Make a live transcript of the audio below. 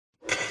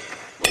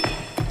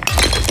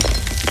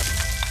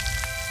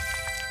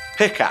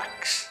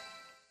Pickaxe.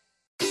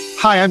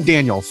 Hi, I'm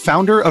Daniel,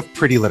 founder of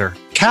Pretty Litter.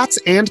 Cats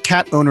and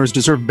cat owners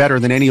deserve better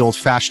than any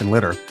old-fashioned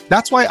litter.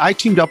 That's why I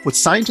teamed up with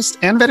scientists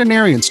and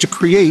veterinarians to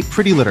create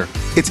Pretty Litter.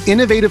 Its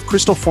innovative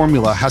crystal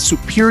formula has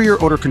superior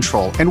odor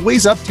control and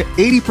weighs up to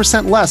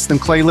 80% less than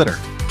clay litter.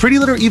 Pretty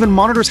Litter even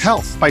monitors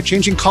health by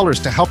changing colors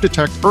to help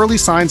detect early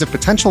signs of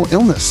potential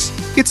illness.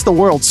 It's the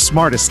world's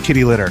smartest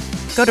kitty litter.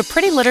 Go to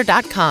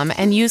prettylitter.com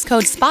and use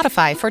code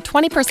SPOTIFY for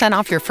 20%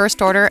 off your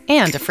first order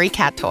and a free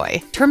cat toy.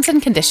 Terms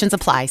and conditions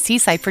apply. See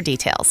site for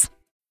details.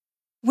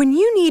 When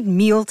you need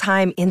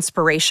mealtime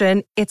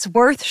inspiration, it's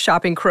worth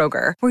shopping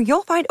Kroger, where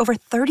you'll find over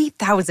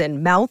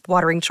 30,000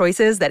 mouth-watering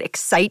choices that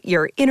excite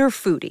your inner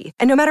foodie.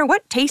 And no matter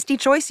what tasty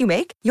choice you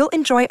make, you'll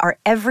enjoy our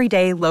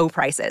everyday low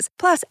prices,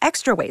 plus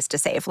extra ways to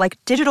save, like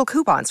digital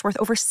coupons worth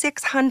over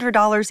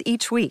 $600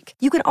 each week.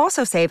 You can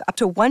also save up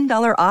to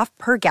 $1 off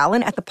per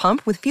gallon at the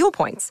pump with fuel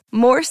points.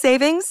 More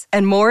savings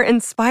and more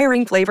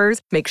inspiring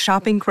flavors make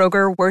shopping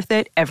Kroger worth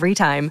it every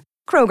time.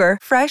 Kroger,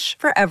 fresh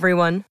for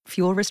everyone.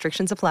 Fuel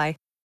restrictions apply.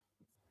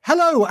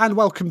 Hello and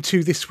welcome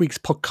to this week's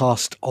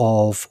podcast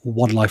of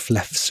One Life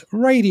Left's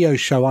radio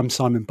show. I'm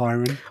Simon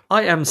Byron.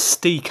 I am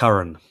Steve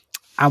Curran.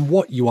 And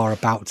what you are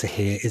about to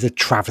hear is a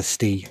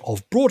travesty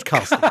of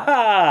broadcasting.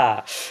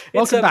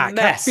 Welcome back.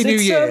 Mess. Happy New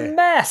Year. It's a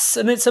mess,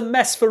 and it's a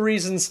mess for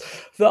reasons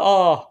that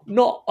are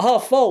not our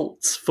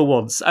fault for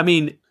once. I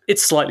mean,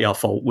 it's slightly our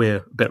fault. We're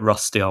a bit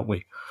rusty, aren't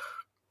we?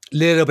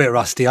 Little bit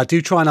rusty. I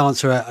do try and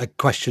answer a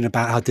question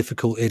about how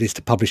difficult it is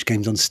to publish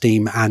games on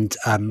Steam, and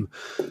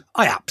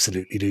I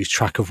absolutely lose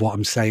track of what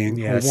I'm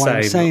saying or why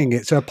I'm saying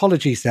it. So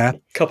apologies there. A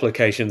couple of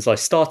occasions I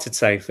started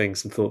saying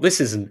things and thought, this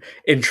isn't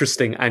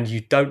interesting, and you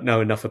don't know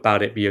enough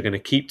about it, but you're going to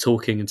keep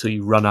talking until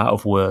you run out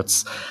of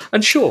words.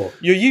 And sure,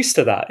 you're used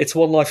to that. It's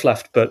One Life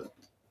Left, but,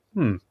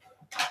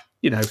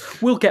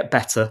 we'll get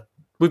better.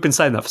 We've been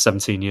saying that for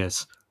 17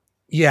 years.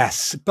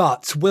 Yes,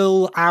 but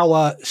will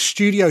our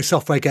studio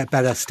software get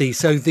better, Steve?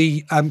 So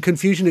the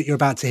confusion that you're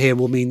about to hear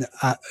will mean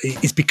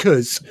is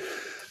because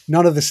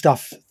none of the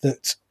stuff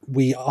that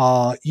we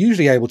are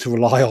usually able to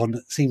rely on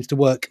seems to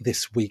work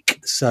this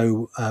week.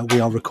 So we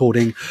are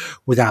recording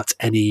without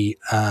any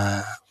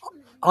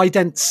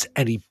idents,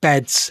 any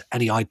beds,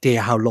 any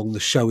idea how long the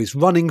show is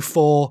running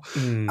for.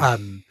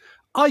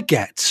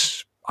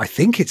 I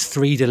think it's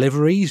 3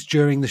 deliveries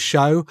during the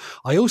show.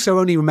 I also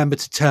only remember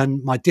to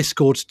turn my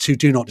Discord to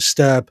Do Not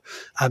Disturb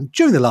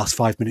during the last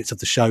 5 minutes of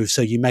the show.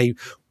 So you may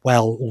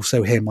well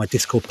also hear my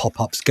Discord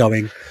pop-ups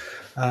going.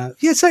 So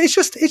it's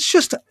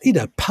just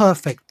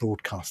perfect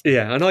broadcast.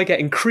 Yeah, and I get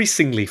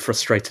increasingly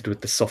frustrated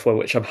with this software,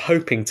 which I'm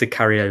hoping to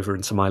carry over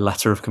into my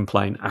letter of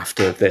complaint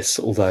after this.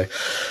 Although,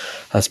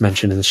 as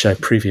mentioned in the show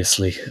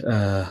previously,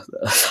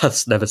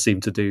 that's never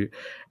seemed to do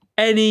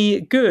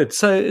any good.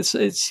 So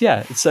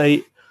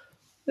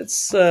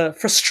it's a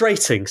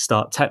frustrating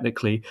start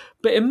technically,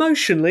 but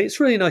emotionally, it's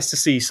really nice to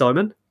see you,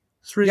 Simon.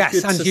 It's really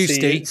good to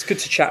see you. It's good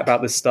to chat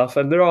about this stuff,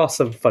 and there are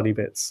some funny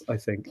bits, I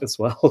think, as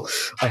well.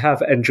 I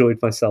have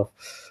enjoyed myself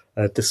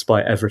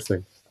despite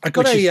everything. I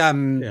got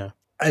a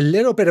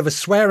little bit of a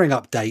swearing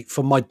update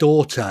from my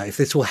daughter, if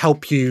this will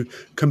help you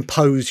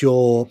compose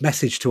your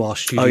message to our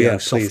studio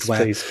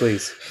software.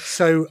 Please.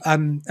 So,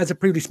 as I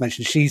previously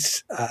mentioned,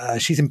 she's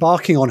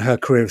embarking on her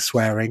career of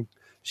swearing.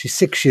 She's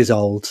 6 years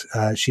old.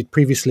 She'd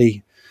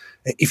previously,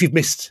 if you've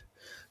missed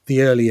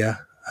the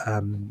earlier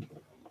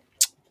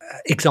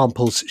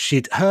examples,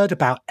 she'd heard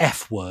about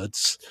F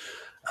words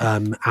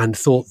and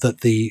thought that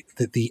the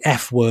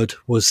F word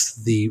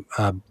was the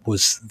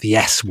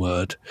S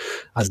word,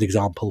 as an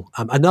example.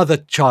 Another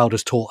child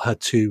has taught her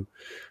to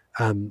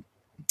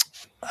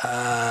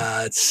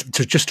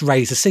just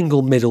raise a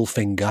single middle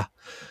finger,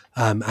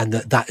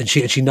 and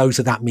she knows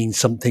that means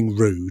something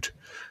rude.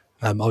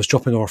 I was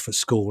dropping her off at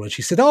school, and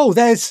she said, I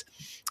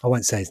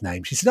won't say his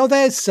name. She said,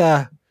 there's,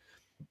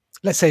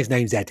 let's say his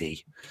name's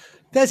Eddie.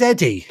 There's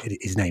Eddie.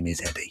 His name is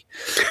Eddie.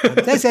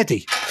 There's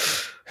Eddie.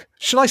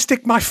 Shall I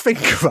stick my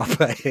finger up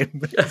at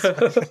him? And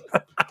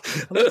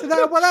I said,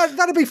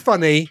 that'd be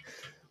funny,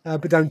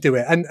 but don't do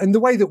it. And the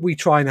way that we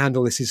try and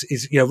handle this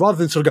is rather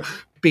than sort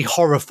of be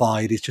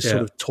horrified, is just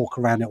sort of talk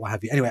around it, what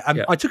have you. Anyway,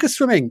 I took her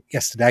swimming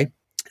yesterday,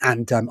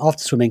 and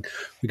after swimming,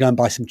 we go and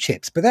buy some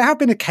chips. But there have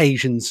been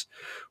occasions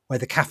where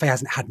the cafe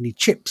hasn't had any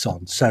chips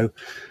on. So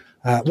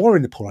while we're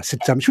in the pool, I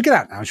said, should we get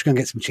out now? Should we go and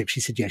get some chips? She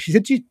said, yeah. She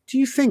said, do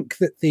you think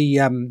that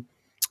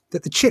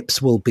the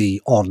chips will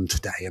be on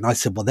today? And I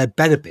said, well, there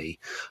better be.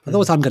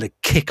 Otherwise, I'm going to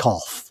kick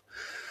off.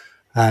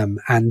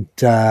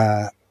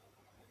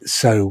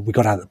 So we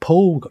got out of the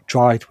pool, we got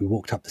dried, we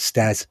walked up the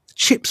stairs. The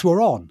chips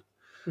were on.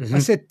 Mm-hmm. I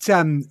said,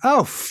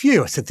 oh,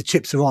 phew. I said, the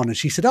chips are on. And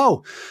she said,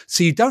 oh,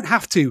 so you don't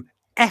have to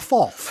F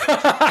off.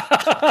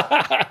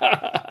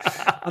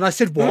 And I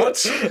said,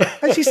 what?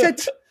 And she said,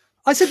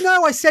 I said,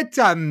 no. I said,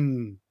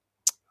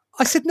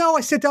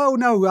 oh,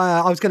 no,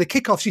 I was going to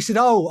kick off. She said,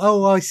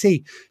 oh, I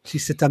see. She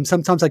said,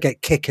 sometimes I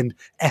get kick and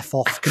F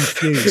off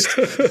confused.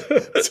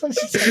 So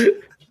she said,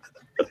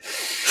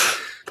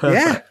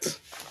 perfect.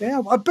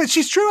 Yeah, but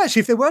she's true, actually.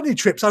 If there weren't any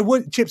chips, I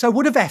would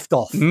have F'd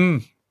off.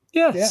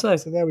 Yeah, so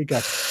there we go.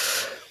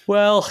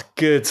 Well,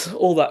 good.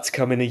 All that to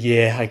come in a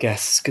year, I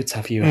guess. It's good to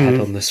have you ahead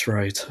on this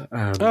road.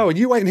 And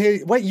you wait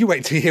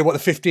to hear what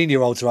the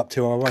 15-year-olds are up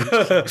to. I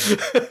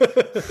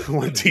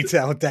won't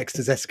detail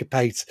Dexter's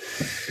escapades.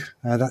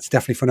 That's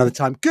definitely for another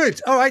time.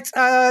 Good. All right.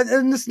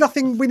 And there's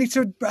nothing we need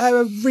to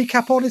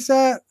recap on, is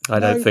there? I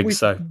don't think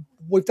so.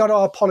 We've done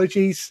our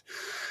apologies.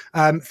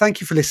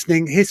 Thank you for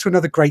listening. Here's to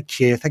another great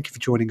year. Thank you for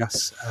joining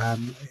us.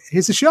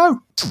 Here's the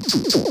show.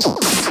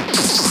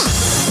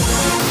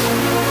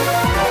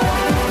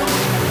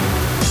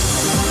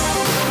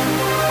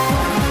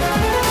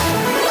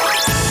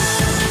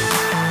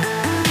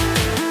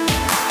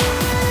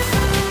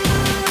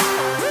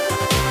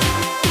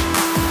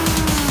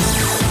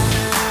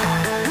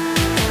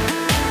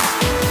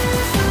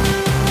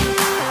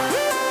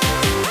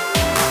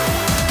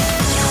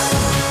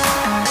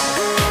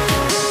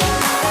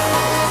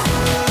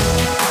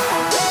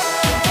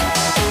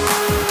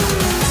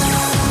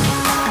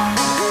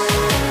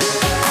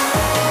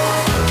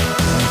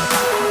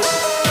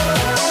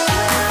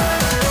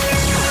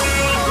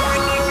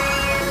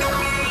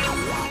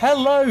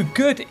 Hello,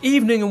 good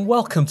evening and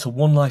welcome to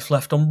One Life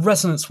Left on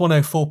Resonance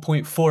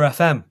 104.4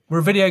 FM. We're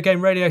a video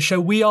game radio show.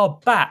 We are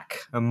back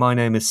and my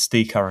name is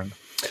Steve Curran.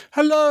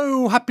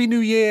 Hello, Happy New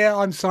Year.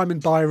 I'm Simon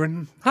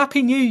Byron.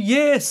 Happy New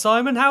Year,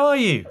 Simon. How are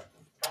you?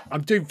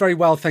 I'm doing very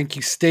well, thank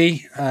you,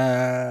 Steve.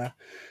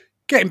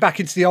 Getting back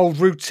into the old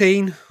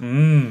routine.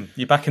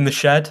 You're back in the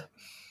shed?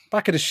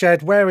 Back in the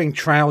shed, wearing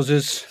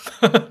trousers.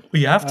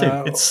 We have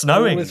to. It's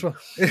snowing.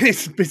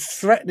 It's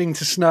threatening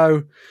to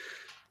snow.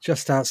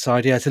 Just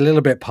outside, yeah, it's a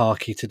little bit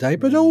parky today,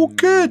 but all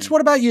good.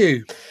 What about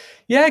you?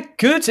 Yeah,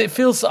 good. It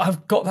feels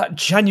I've got that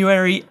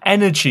January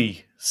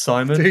energy,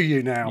 Simon. Do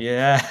you now?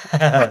 Yeah.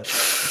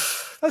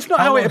 That's not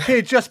how it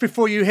appeared just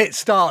before you hit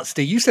start,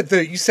 Steve. You said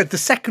the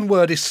second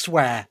word is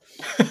swear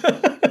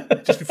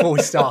just before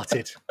we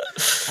started,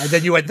 and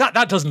then you went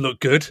that doesn't look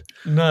good.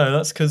 No,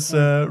 that's because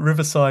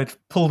Riverside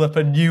pulled up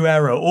a new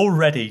error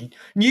already.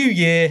 New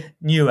year,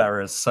 new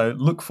errors. So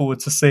look forward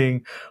to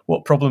seeing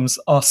what problems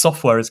our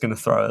software is going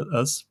to throw at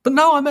us. But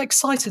no, I'm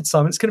excited,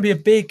 Simon. It's going to be a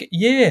big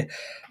year.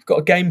 I've got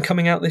a game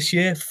coming out this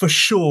year for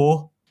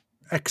sure.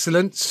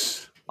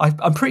 Excellent.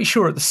 I'm pretty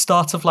sure at the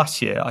start of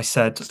last year I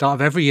said... Start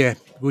of every year.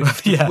 We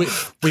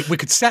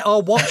could set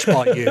our watch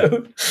by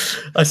you.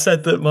 I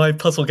said that my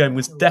puzzle game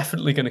was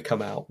definitely going to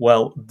come out.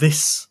 Well,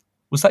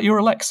 was that your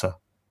Alexa?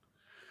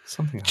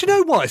 Something. Do you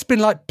know what? It's been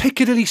like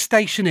Piccadilly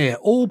Station here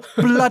all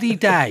bloody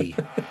day.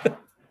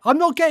 I'm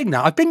not getting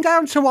that. I've been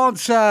down to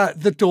answer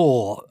the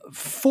door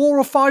 4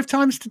 or 5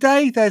 times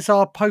today. There's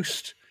our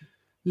post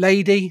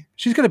lady.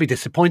 She's going to be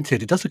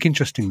disappointed. It does look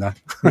interesting, though.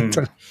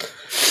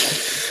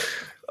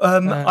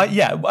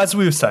 As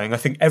we were saying, I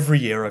think every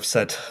year I've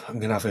said I'm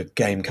going to have a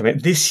game coming.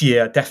 This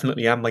year, I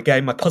definitely am.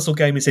 My puzzle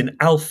game is in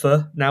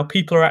alpha. Now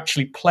people are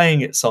actually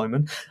playing it,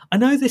 Simon. I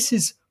know this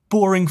is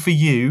boring for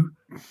you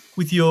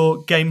with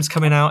your games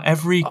coming out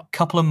every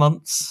couple of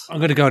months. I'm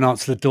going to go and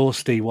answer the door,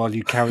 Steve, while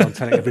you carry on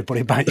telling everybody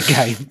about your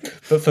game.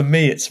 But for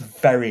me, it's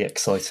very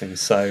exciting.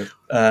 So,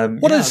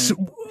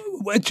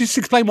 just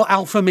explain what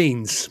alpha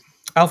means.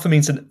 Alpha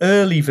means an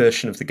early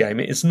version of the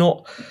game. It is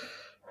not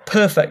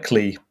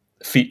perfectly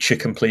feature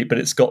complete, but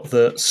it's got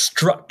the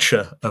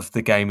structure of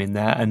the game in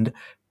there, and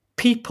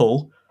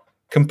people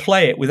can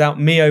play it without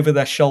me over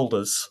their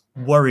shoulders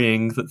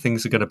worrying that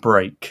things are going to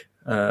break.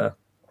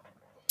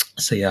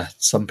 So yeah,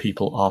 some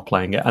people are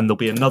playing it, and there'll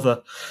be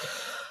another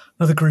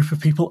group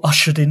of people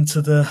ushered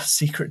into the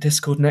secret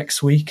Discord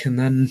next week, and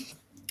then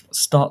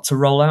start to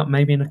roll out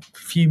maybe in a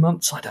few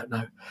months. I don't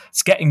know.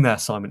 It's getting there,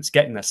 Simon. It's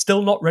getting there.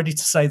 Still not ready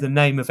to say the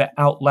name of it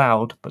out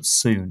loud, but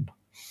soon.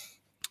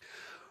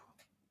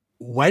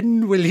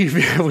 When will you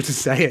be able to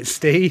say it,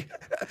 Steve?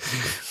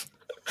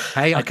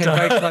 Hey, I came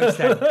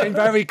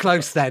very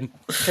close then.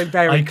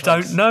 I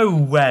don't know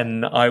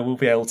when I will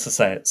be able to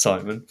say it,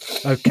 Simon.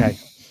 Okay.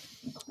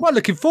 Well,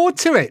 looking forward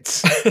to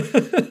it.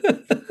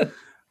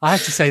 I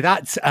have to say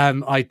that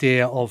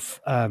idea of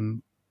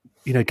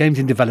games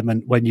in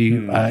development, when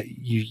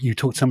you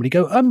talk to somebody,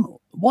 go,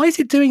 why is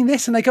it doing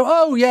this? And they go,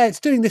 oh yeah,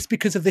 it's doing this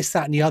because of this,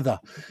 that, and the other,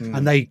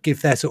 and they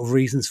give their sort of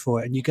reasons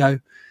for it, and you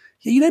go,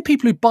 yeah,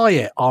 people who buy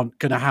it aren't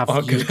going to have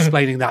you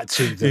explaining that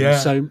to them. Yeah.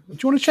 So, do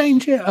you want to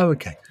change it? Oh,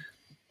 okay.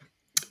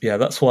 Yeah,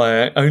 that's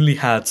why I only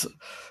had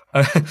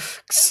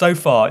so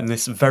far in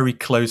this very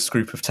close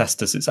group of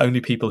testers, it's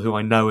only people who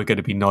I know are going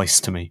to be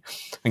nice to me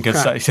and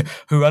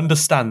who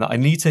understand that I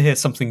need to hear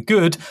something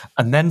good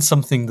and then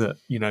something that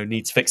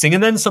needs fixing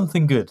and then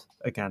something good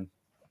again.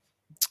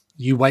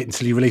 You wait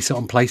until you release it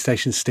on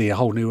PlayStation, Steve, a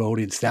whole new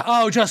audience there.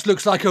 Oh, just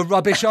looks like a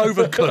rubbish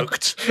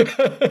overcooked.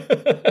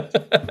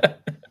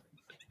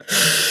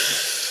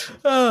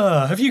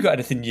 Have you got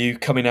anything new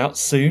coming out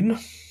soon?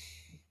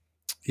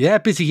 Yeah,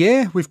 busy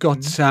year. We've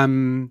got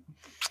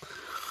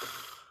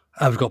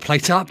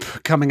Plate Up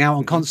coming out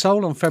on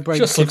console on February.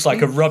 Just 16th. Looks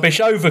like a rubbish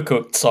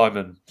overcooked,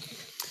 Simon.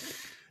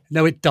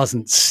 No, it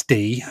doesn't,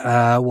 Steve.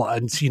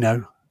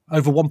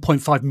 Over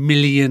 1.5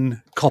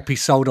 million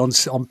copies sold on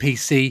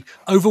PC.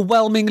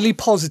 Overwhelmingly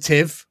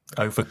positive.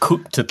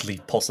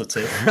 Overcookedly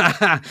positive.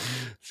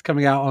 It's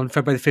coming out on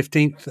February the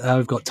 15th.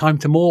 We've got Time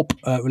to Morp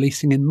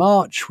releasing in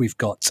March. We've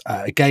got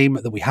a game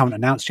that we haven't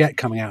announced yet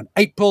coming out in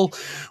April.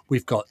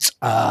 We've got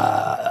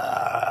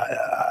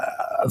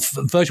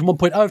version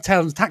 1.0 of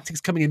Tales and Tactics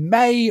coming in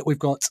May. We've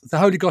got The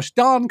Holy Gosh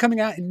Darn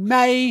coming out in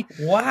May.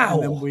 Wow.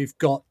 And then we've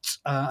got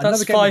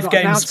that's 5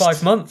 games, announced.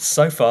 5 months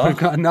so far. We've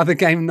got another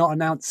game not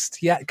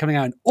announced yet coming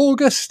out in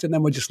August. And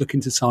then we're just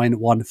looking to sign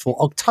one for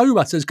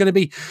October. So it's going to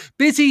be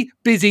busy.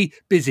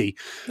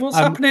 What's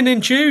happening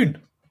in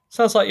June?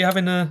 Sounds like you're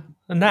having a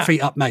nap.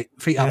 Feet up, mate.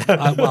 Feet up.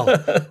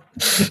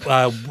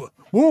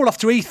 We're all off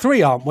to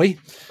E3, aren't we?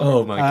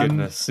 Oh, my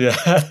goodness.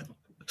 Yeah.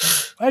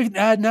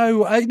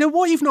 No,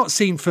 what you've not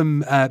seen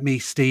from me,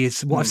 Steve,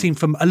 is what I've seen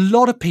from a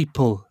lot of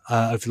people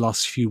over the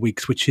last few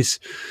weeks, which is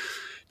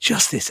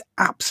just this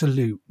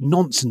absolute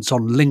nonsense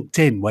on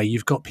LinkedIn where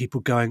you've got people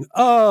going,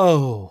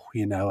 and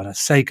I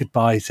say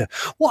goodbye to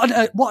what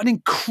an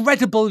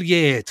incredible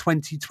year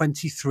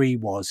 2023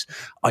 was.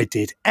 I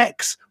did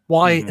X,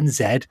 Y, and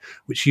Z,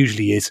 which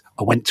usually is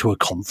I went to a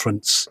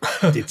conference,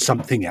 did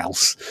something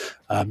else.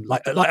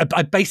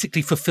 I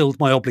basically fulfilled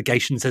my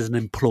obligations as an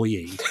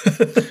employee.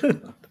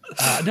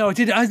 No, I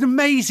did an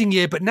amazing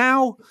year, but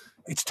now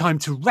it's time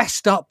to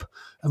rest up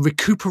and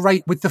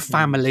recuperate with the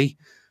family.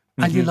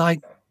 And you're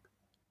like,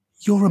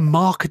 you're a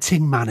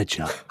marketing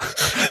manager.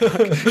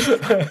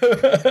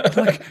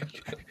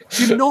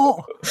 You're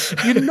not.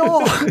 You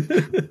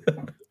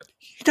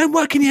don't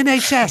work in the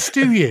NHS,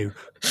 do you?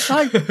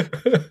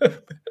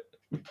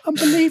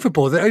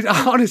 Unbelievable.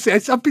 Honestly,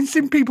 I've been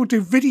seeing people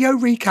do video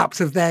recaps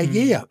of their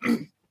year.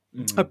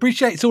 I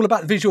appreciate it's all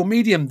about the visual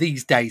medium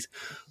these days,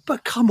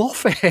 but come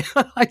off it.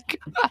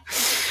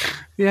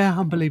 Yeah,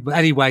 unbelievable.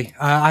 Anyway,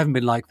 I haven't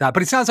been like that,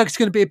 but it sounds like it's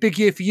going to be a big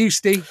year for you,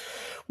 Steve.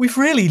 We've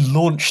really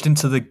launched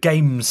into the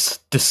games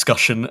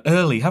discussion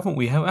early, haven't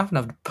we? We haven't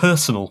had a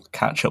personal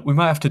catch-up. We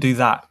might have to do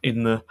that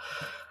in the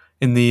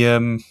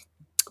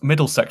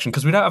middle section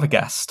because we don't have a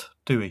guest,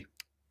 do we?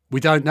 We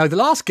don't know. The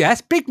last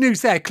guest, big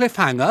news there,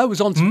 Cliffhanger,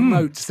 was on to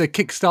promote the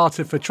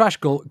Kickstarter for Trash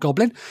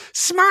Goblin.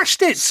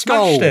 Smashed it,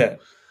 Skull.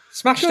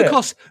 Smashed it.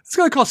 It's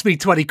going to cost me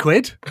 20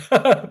 quid.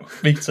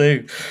 Me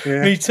too.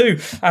 Yeah. Me too.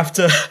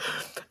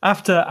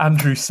 After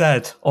Andrew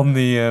said on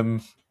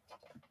the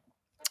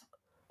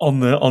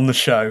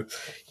show,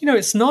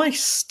 it's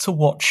nice to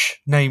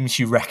watch names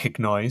you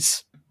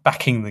recognise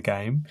backing the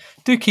game.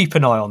 Do keep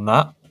an eye on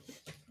that.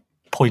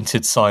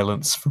 Pointed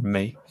silence from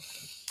me.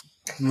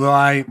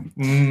 Right.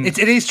 It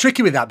is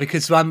tricky with that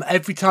because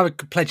every time a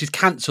pledge is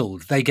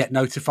cancelled, they get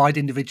notified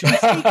individually.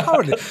 Steve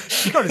Curran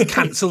has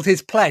cancelled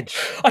his pledge.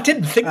 I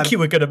didn't think you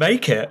were going to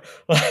make it.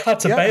 I had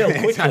to bail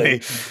quickly.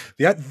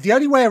 Exactly. The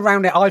only way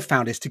around it I've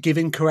found is to give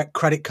incorrect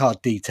credit card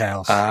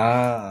details.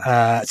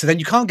 So then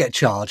you can't get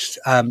charged,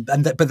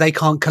 but they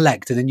can't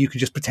collect, and then you can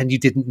just pretend you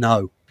didn't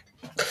know.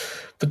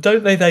 But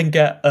don't they then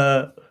get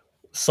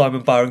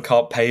Simon Byron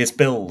can't pay his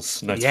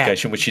bills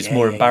notification, which is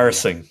more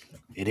embarrassing?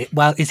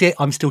 Well, is it?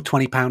 I'm still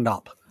 £20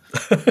 up.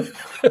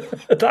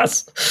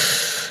 That's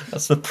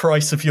the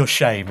price of your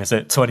shame, is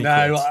it? 20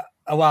 quid?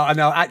 Well,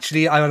 no,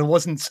 actually, I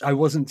wasn't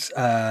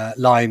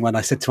lying when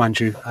I said to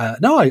Andrew,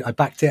 no, I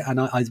backed it, and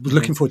I was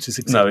looking forward to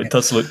succeeding. No, it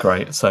does look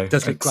great. So it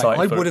does look great.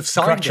 I would have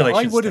signed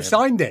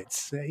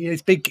it.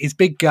 His big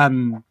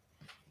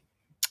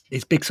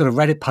sort of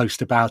Reddit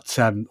post about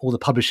all the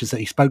publishers that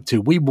he spoke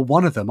to. We were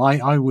one of them.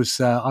 I was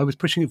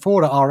pushing it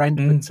forward at our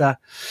end, but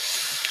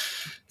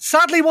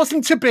sadly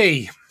wasn't to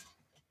be.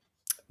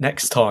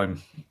 Next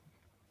time.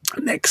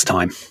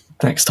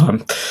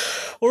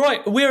 All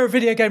right, we're a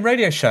video game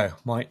radio show.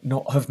 Might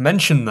not have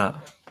mentioned that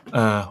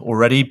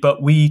already,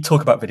 but we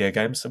talk about video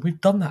games, and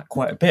we've done that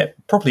quite a bit,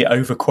 probably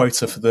over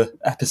quota for the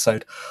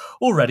episode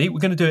already. We're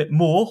going to do it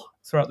more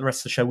throughout the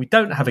rest of the show. We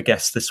don't have a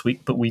guest this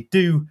week, but we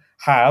do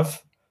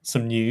have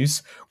some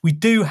news. We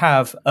do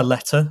have a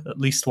letter, at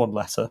least one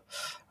letter,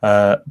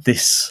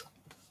 this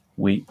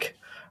week.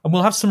 And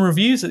we'll have some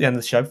reviews at the end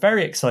of the show.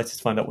 Very excited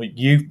to find out what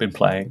you've been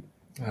playing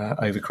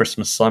over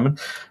Christmas, Simon.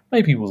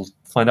 Maybe we'll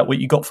find out what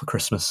you got for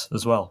Christmas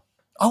as well.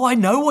 Oh, I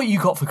know what you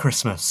got for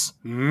Christmas.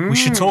 We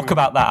should talk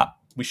about that.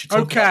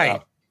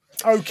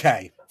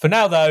 Okay. For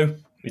now, though,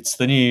 it's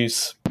the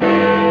news.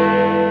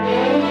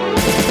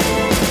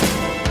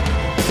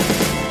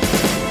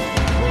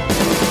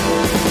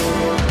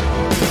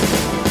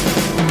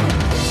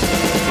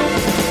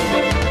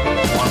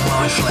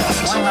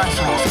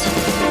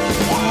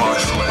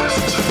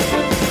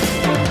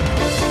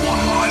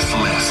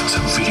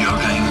 Video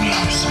game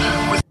news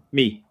with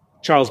me,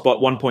 CharlesBot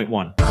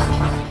 1.1.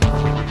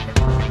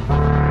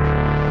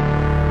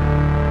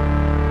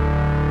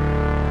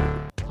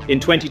 In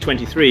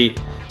 2023,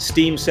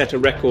 Steam set a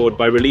record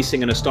by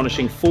releasing an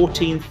astonishing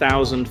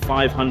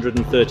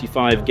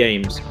 14,535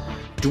 games,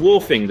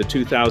 dwarfing the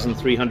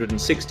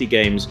 2,360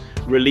 games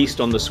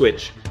released on the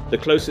Switch, the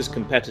closest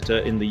competitor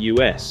in the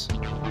US.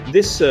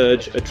 This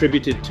surge,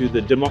 attributed to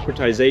the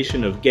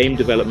democratization of game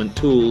development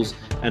tools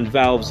and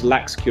Valve's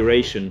lax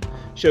curation,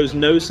 shows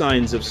no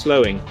signs of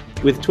slowing,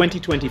 with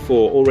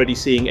 2024 already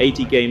seeing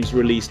 80 games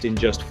released in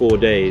just 4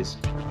 days.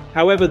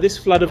 However, this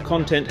flood of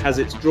content has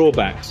its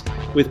drawbacks,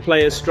 with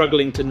players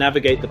struggling to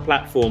navigate the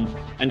platform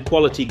and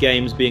quality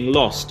games being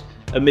lost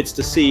amidst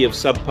a sea of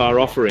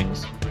subpar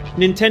offerings.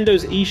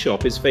 Nintendo's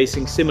eShop is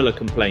facing similar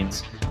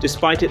complaints,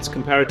 despite its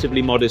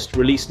comparatively modest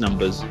release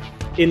numbers.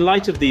 In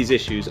light of these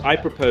issues, I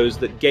propose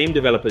that game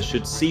developers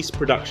should cease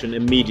production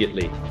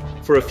immediately,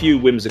 for a few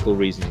whimsical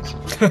reasons.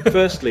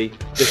 Firstly,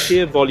 the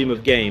sheer volume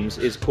of games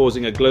is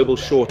causing a global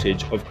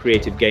shortage of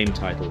creative game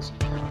titles.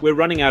 We're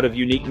running out of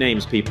unique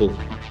names, people.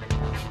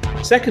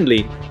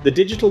 Secondly, the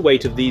digital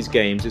weight of these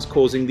games is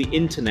causing the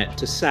internet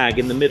to sag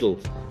in the middle,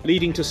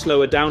 leading to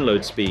slower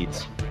download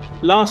speeds.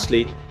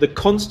 Lastly, the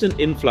constant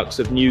influx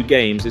of new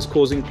games is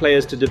causing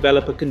players to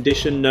develop a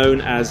condition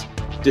known as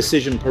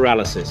decision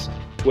paralysis,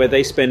 where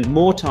they spend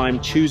more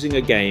time choosing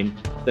a game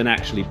than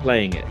actually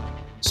playing it.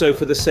 So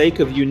for the sake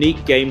of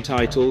unique game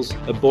titles,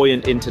 a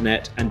buoyant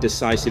internet, and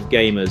decisive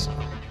gamers,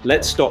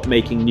 let's stop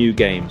making new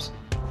games.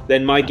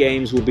 Then my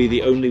games will be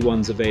the only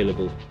ones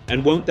available.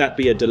 And won't that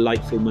be a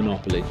delightful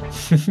monopoly?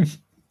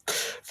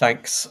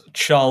 Thanks,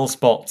 Charles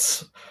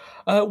Botts.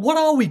 What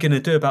are we going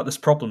to do about this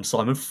problem,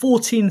 Simon?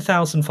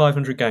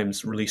 14,500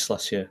 games released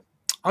last year.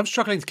 I'm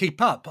struggling to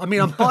keep up. I mean,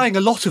 I'm buying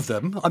a lot of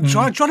them. I'm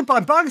trying to buy.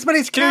 I'm buying as many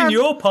as I can. Doing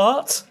your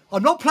part.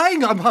 I'm not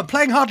playing. I'm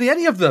playing hardly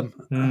any of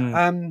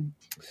them.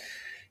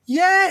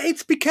 Yeah,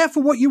 it's be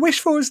careful what you wish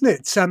for, isn't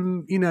it?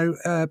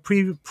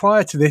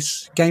 Prior to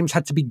this, games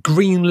had to be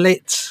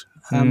green-lit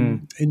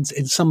in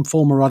some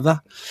form or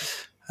other.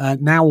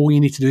 Now all you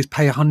need to do is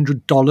pay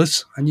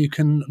 $100 and you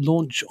can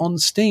launch on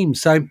Steam.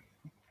 So,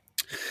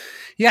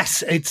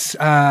 yes, it's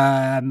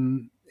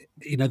the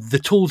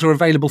tools are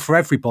available for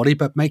everybody,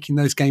 but making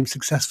those games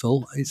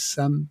successful is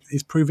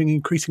proving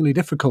increasingly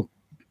difficult.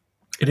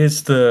 It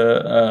is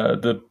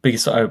the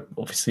biggest. I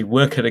obviously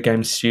work at a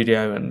game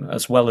studio, and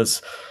as well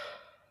as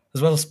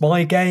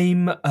my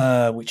game,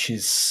 which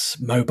is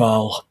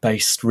mobile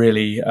based.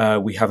 Really,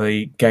 we have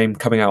a game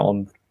coming out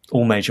on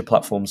all major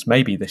platforms,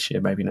 maybe this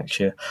year, maybe next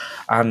year,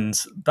 and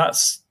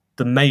that's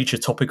the major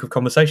topic of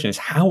conversation: is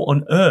how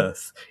on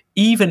earth,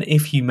 even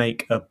if you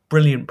make a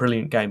brilliant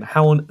game,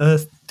 how on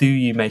earth do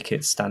you make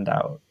it stand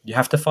out? You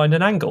have to find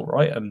an angle,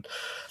 right? And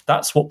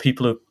that's what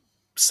people are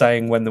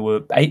saying when there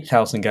were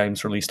 8,000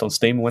 games released on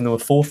Steam, when there were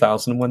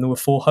 4,000, and when there were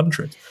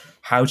 400.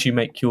 How do you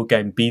make your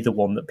game be the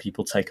one that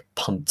people take a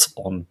punt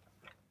on?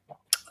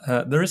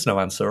 There is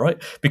no answer,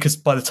 right? Because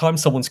by the time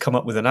someone's come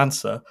up with an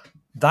answer,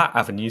 that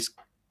avenue's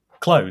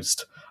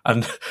closed.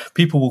 And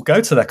people will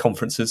go to their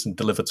conferences and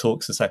deliver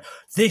talks and say,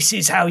 this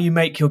is how you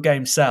make your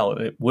game sell.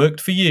 It worked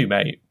for you,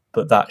 mate,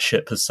 but that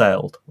ship has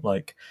sailed.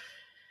 Like,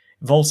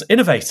 involves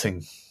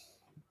innovating.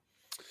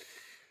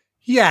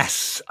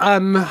 Yes.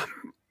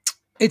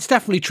 It's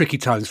definitely tricky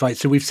times, right?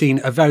 So we've seen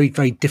a very,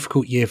 very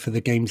difficult year for the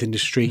games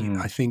industry.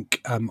 I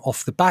think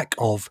off the back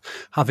of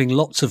having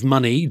lots of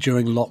money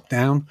during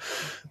lockdown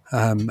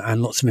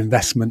and lots of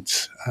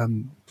investment,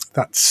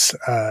 that's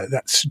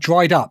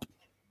dried up.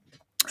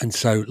 And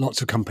so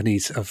lots of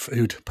companies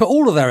who'd put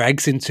all of their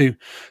eggs into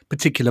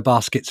particular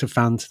baskets have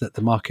found that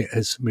the market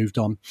has moved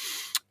on.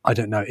 I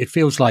don't know. It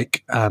feels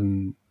like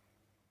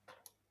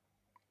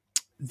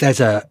there's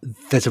a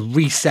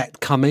reset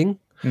coming.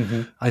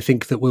 Mm-hmm. I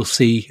think that we'll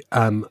see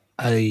I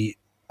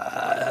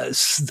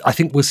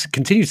think we'll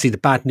continue to see the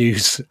bad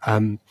news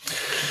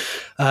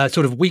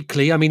sort of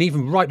weekly. I mean,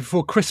 even right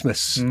before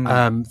Christmas,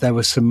 there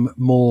were some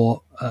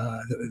more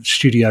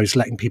studios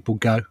letting people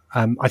go.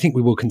 I think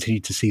we will continue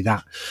to see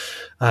that.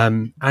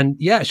 And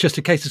yeah, it's just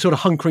a case of sort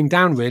of hunkering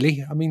down,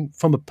 really. I mean,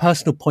 from a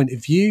personal point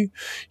of view,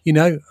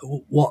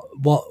 what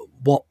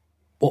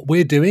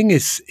we're doing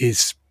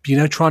is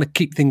trying to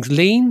keep things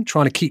lean,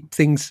 trying to keep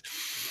things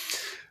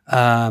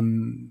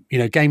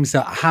games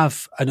that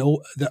have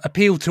that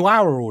appeal to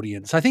our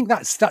audience. I think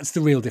that's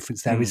the real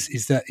difference there.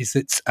 Is that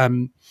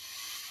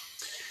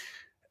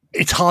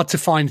it's hard to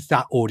find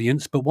that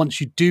audience, but once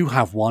you do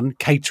have one,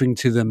 catering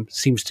to them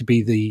seems to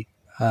be the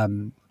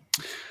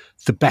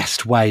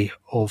best way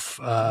of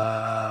what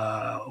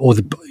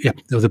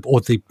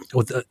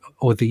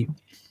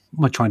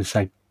am I trying to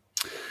say?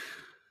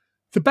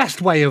 The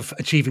best way of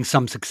achieving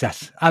some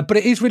success, but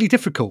it is really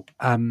difficult.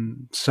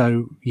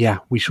 So yeah,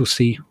 we shall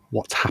see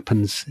what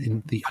happens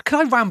in the. Can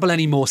I ramble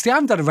anymore? See, I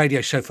haven't done a radio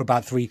show for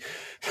about 3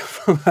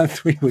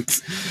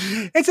 weeks.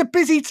 It's a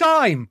busy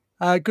time.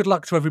 Good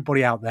luck to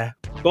everybody out there.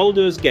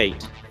 Baldur's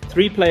Gate.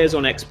 3 players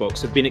on Xbox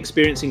have been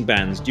experiencing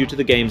bans due to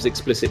the game's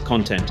explicit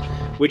content,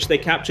 which they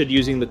captured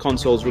using the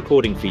console's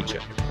recording feature.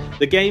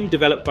 The game,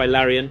 developed by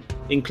Larian,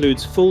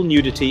 includes full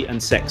nudity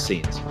and sex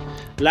scenes.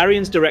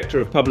 Larian's director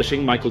of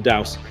publishing, Michael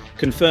Dowse,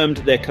 confirmed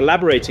they're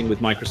collaborating with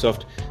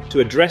Microsoft to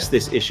address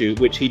this issue,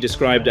 which he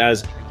described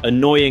as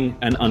annoying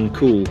and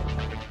uncool.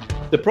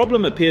 The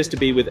problem appears to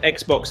be with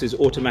Xbox's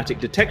automatic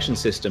detection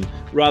system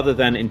rather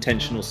than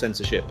intentional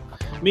censorship.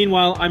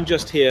 Meanwhile, I'm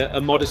just here,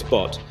 a modest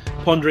bot,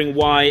 pondering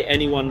why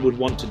anyone would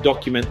want to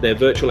document their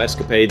virtual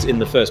escapades in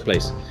the first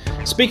place.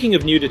 Speaking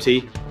of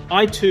nudity,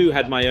 I too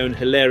had my own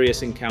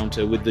hilarious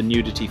encounter with the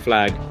nudity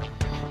flag.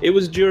 It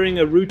was during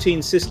a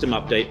routine system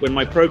update when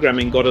my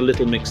programming got a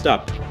little mixed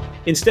up.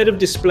 Instead of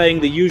displaying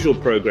the usual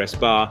progress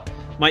bar,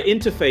 my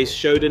interface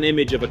showed an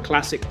image of a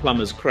classic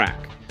plumber's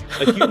crack,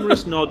 a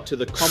humorous nod to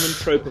the common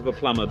trope of a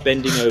plumber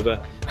bending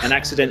over and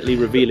accidentally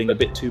revealing a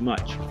bit too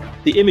much.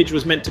 The image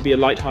was meant to be a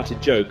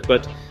light-hearted joke,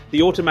 but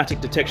the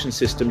automatic detection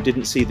system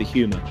didn't see the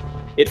humour.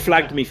 It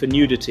flagged me for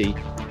nudity,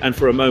 and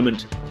for a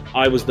moment,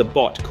 I was the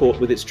bot caught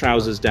with its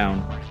trousers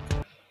down.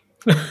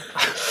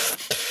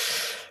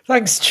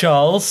 Thanks,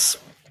 Charles.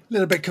 A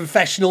little bit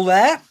confessional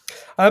there.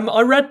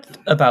 I read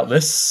about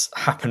this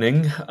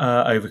happening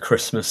over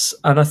Christmas,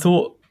 and I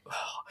thought,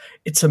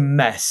 it's a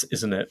mess,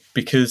 isn't it?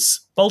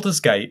 Because Baldur's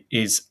Gate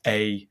is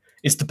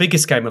the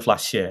biggest game of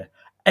last year.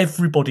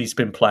 Everybody's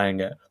been playing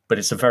it, but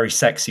it's a very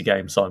sexy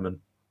game, Simon.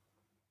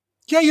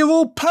 Yeah, you're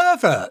all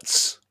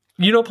perverts.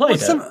 You not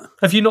played it?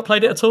 Have you not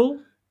played it at all?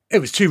 It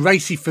was too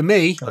racy for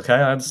me. Okay,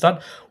 I understand.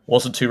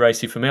 Wasn't too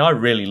racy for me. I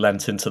really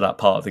lent into that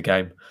part of the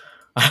game.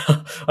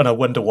 And I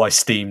wonder why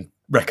Steam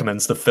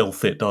recommends the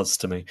filth it does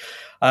to me.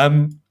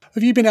 Have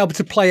you been able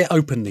to play it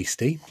openly,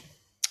 Steve?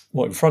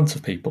 What, in front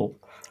of people?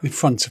 In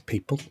front of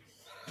people.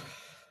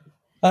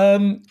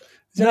 Is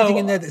there anything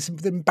in there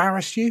that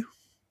embarrassed you?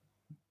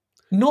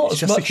 Not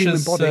as much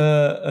as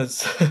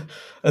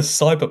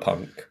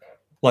Cyberpunk.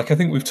 Like, I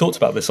think we've talked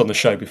about this on the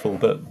show before,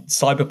 but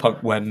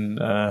Cyberpunk, when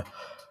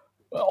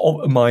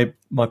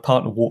my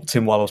partner walked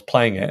in while I was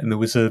playing it, and there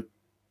was a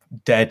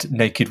dead,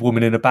 naked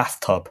woman in a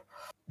bathtub.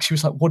 She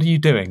was like, "What are you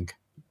doing?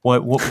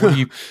 What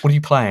are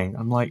you playing?"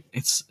 I'm like,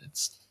 "It's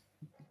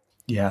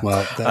yeah."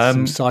 Well, there's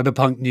some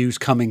Cyberpunk news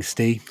coming,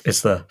 Steve.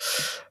 Is there?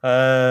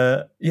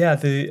 I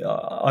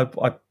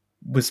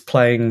was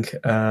playing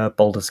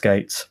Baldur's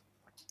Gate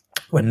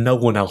when no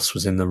one else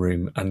was in the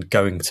room and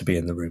going to be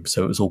in the room,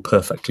 so it was all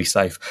perfectly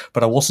safe.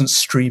 But I wasn't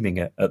streaming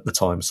it at the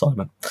time,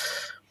 Simon.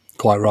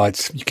 Quite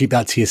right. You keep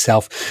that to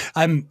yourself.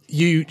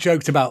 You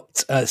joked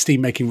about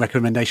Steam making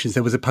recommendations.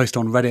 There was a post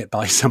on Reddit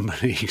by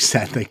somebody who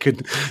said they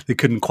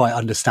couldn't quite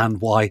understand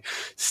why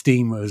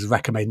Steam was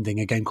recommending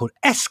a game called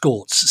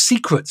Escorts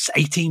Secrets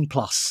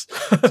 18+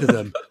 to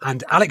them,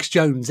 and Alex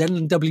Jones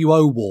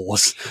NWO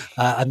Wars,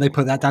 and they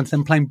put that down to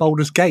them playing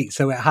Baldur's Gate.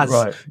 So it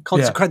has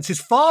consequences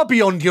far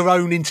beyond your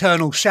own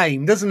internal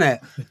shame, doesn't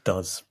it? It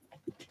does.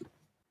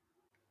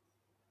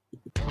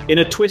 In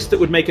a twist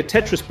that would make a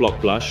Tetris block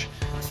blush,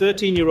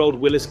 13-year-old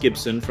Willis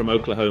Gibson from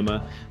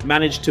Oklahoma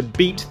managed to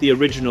beat the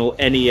original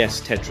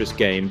NES Tetris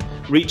game,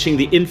 reaching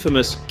the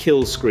infamous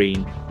kill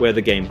screen where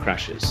the game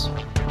crashes.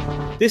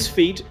 This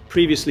feat,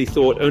 previously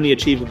thought only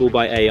achievable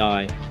by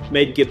AI,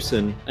 made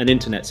Gibson an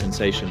internet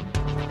sensation.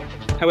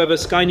 However,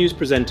 Sky News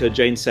presenter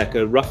Jane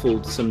Secker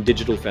ruffled some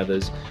digital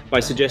feathers by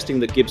suggesting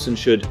that Gibson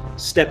should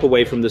step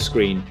away from the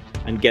screen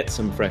and get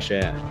some fresh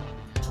air.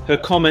 Her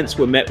comments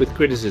were met with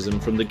criticism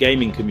from the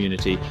gaming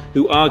community,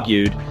 who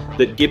argued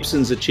that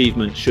Gibson's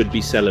achievement should be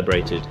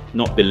celebrated,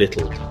 not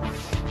belittled.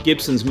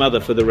 Gibson's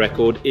mother, for the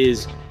record,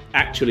 is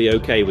actually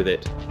okay with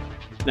it.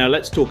 Now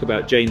let's talk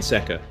about Jane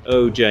Secker.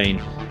 Oh, Jane.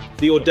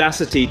 The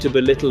audacity to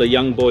belittle a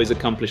young boy's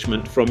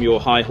accomplishment from your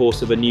high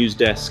horse of a news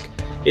desk.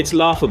 It's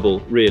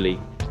laughable, really.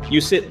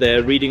 You sit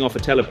there reading off a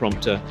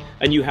teleprompter,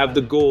 and you have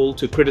the gall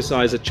to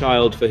criticize a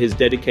child for his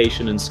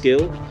dedication and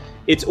skill?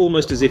 It's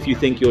almost as if you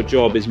think your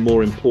job is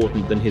more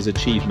important than his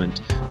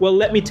achievement. Well,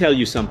 let me tell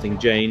you something,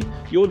 Jane.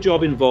 Your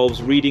job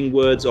involves reading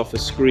words off a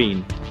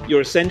screen. You're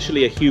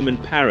essentially a human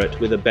parrot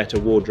with a better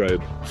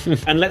wardrobe.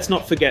 And let's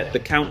not forget the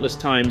countless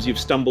times you've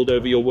stumbled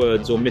over your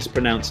words or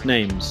mispronounced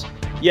names.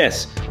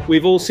 Yes,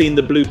 we've all seen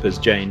the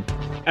bloopers, Jane.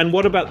 And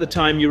what about the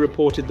time you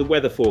reported the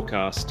weather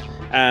forecast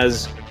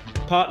as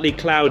partly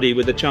cloudy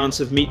with a chance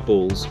of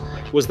meatballs?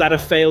 Was that a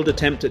failed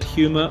attempt at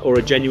humour or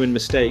a genuine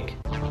mistake?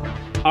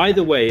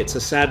 Either way, it's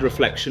a sad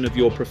reflection of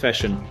your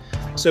profession.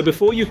 So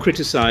before you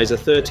criticize a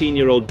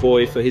 13-year-old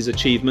boy for his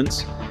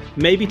achievements,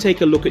 maybe take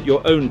a look at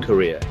your own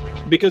career.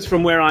 Because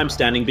from where I'm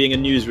standing, being a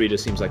newsreader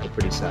seems like a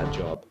pretty sad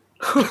job.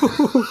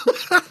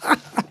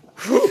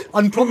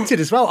 Unprompted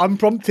as well,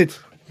 unprompted.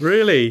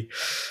 Really?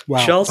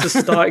 Wow. Charles is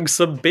starting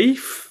some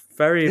beef.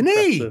 Very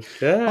impressive.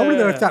 Yeah. I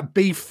wonder if that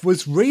beef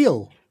was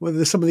real.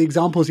 Whether some of the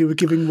examples you were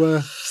giving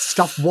were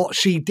stuff what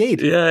she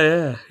did.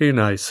 Yeah. Who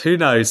knows?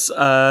 I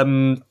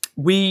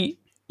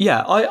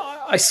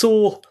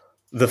saw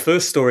the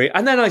first story,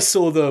 and then I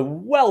saw the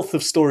wealth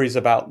of stories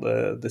about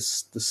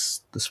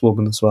this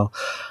woman as well,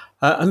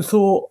 and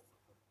thought,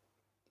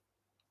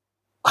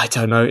 I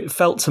don't know, it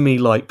felt to me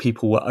like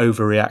people were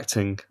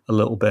overreacting a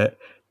little bit.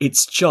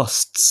 It's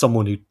just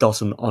someone who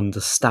doesn't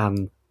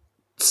understand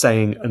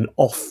saying an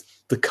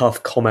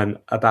off-the-cuff comment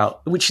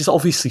about, which is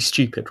obviously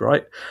stupid,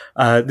 right?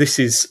 This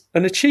is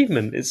an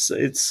achievement.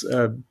 It's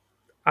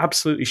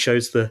absolutely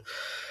shows the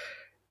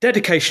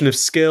dedication of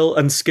skill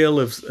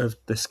of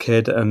this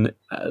kid, and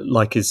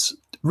is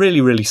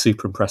really, really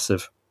super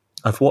impressive.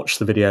 I've watched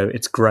the video.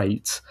 It's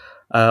great.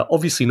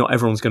 Obviously, not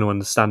everyone's going to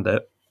understand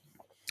it.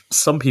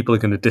 Some people are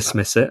going to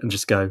dismiss it and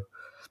just go.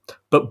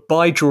 But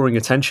by drawing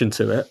attention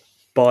to it,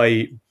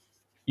 by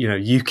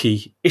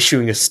Yuki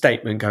issuing a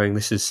statement going,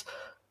 this is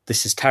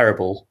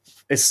terrible,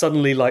 it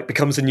suddenly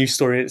becomes a news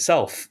story in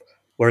itself.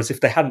 Whereas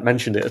if they hadn't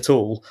mentioned it at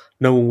all,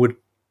 no one would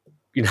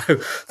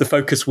the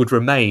focus would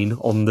remain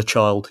on the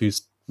child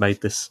who's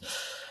made this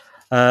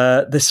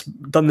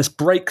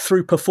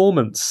breakthrough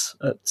performance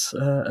at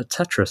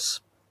Tetris.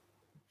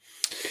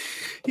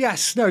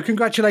 Yes, no,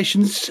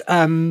 congratulations.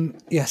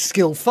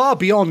 Skill far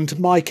beyond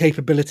my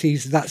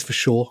capabilities, that's for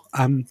sure.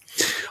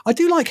 I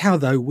do like how,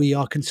 though, we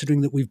are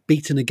considering that we've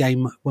beaten a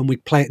game when we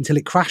play it until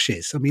it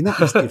crashes. I mean, that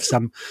must give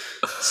some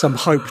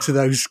hope to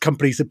those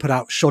companies that put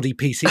out shoddy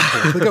PC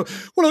ports. They go,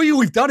 well, all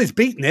we've done is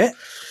beaten it.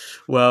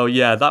 Well,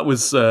 yeah, that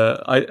was,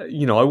 I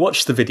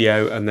watched the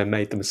video and then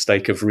made the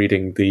mistake of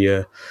reading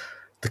the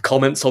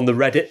comments on the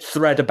Reddit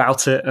thread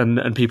about it,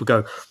 and people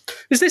go,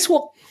 is this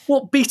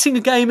what beating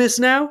a game is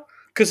now?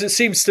 Because it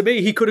seems to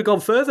me he could have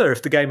gone further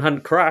if the game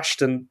hadn't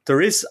crashed, and there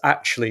is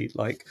actually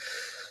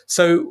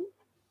so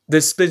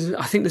there's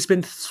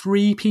been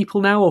 3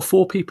 people now or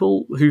 4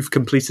 people who've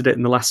completed it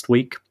in the last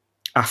week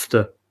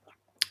after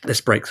this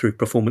breakthrough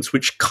performance,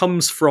 which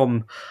comes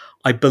from,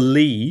 I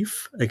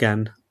believe,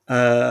 again,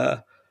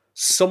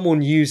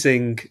 someone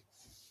using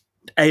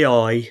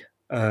AI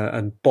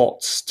and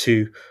bots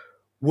to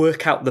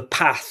work out the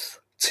path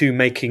to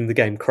making the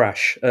game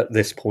crash at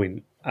this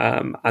point.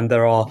 And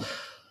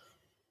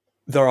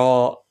there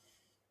are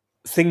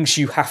things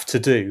you have to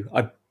do.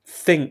 I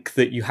think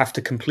that you have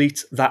to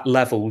complete that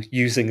level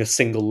using a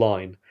single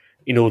line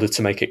in order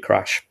to make it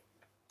crash.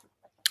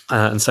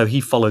 And so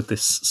he followed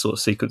this sort of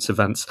sequence of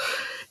events.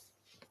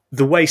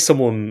 The way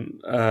someone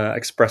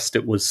expressed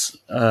it was,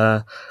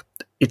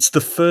 it's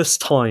the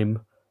first time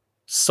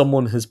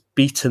someone has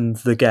beaten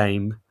the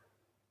game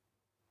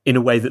in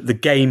a way that the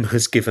game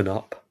has given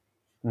up,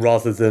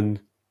 rather than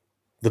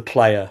the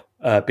player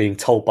being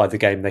told by the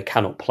game they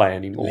cannot play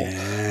anymore.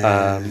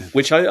 Yeah.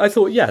 Which I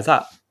thought,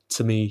 that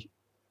to me,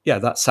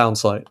 that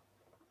sounds like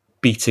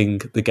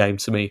beating the game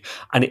to me.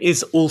 And it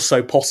is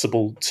also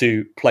possible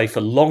to play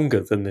for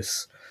longer than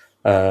this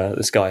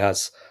guy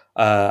has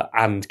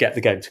and get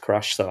the game to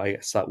crash. So I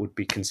guess that would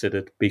be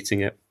considered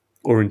beating it,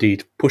 or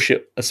indeed push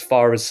it as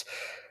far as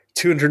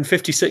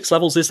 256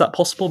 levels. Is that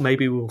possible?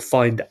 Maybe we'll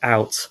find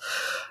out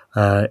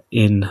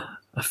in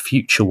a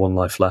future One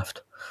Life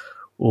Left,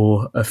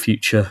 or a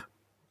future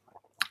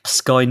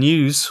Sky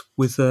News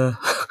with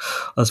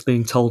us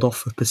being told off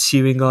for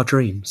pursuing our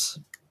dreams.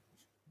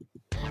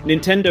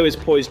 Nintendo is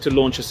poised to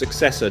launch a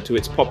successor to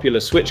its popular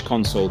Switch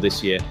console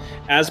this year,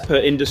 as per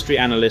industry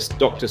analyst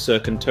Dr.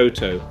 Serkan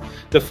Toto.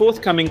 The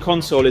forthcoming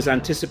console is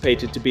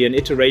anticipated to be an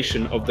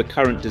iteration of the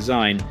current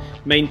design,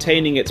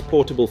 maintaining its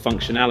portable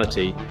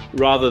functionality,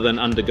 rather than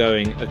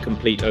undergoing a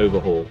complete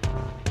overhaul.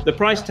 The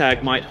price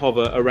tag might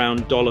hover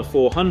around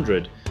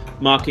 $400,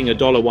 marking a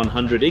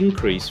 $100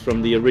 increase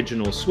from the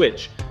original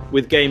Switch,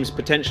 with games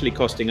potentially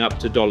costing up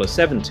to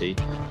 $70,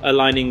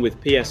 aligning with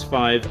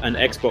PS5 and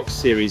Xbox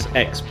Series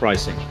X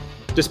pricing.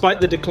 Despite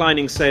the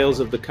declining sales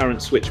of the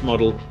current Switch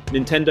model,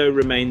 Nintendo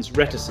remains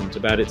reticent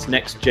about its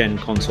next-gen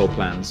console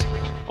plans.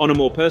 On a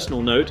more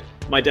personal note,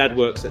 my dad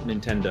works at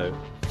Nintendo,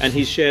 and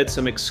he's shared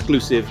some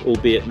exclusive,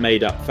 albeit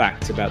made-up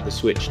facts about the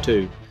Switch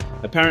too.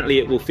 Apparently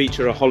it will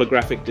feature a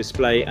holographic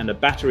display and a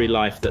battery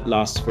life that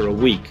lasts for a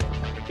week.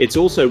 It's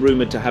also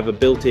rumoured to have a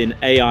built-in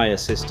AI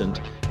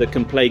assistant that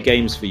can play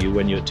games for you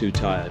when you're too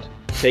tired.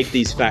 Take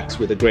these facts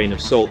with a grain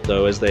of salt,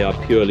 though, as they are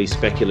purely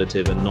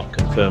speculative and not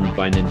confirmed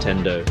by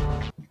Nintendo.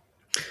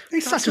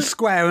 He's such a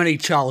square, isn't he,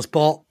 Charles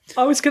Bott?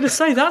 I was going to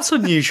say, that's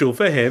unusual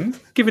for him.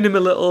 Giving him a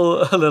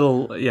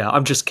little,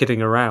 I'm just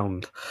kidding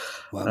around.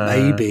 Well,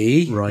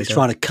 maybe he's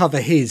trying to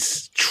cover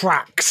his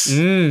tracks.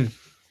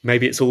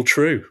 Maybe it's all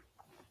true.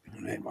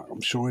 I'm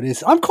sure it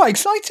is. I'm quite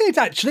excited,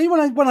 actually,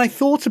 when I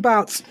thought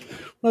about,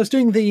 when I was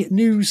doing the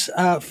news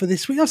for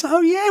this week. I was like,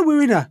 oh yeah,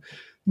 we're in a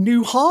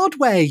new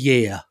hardware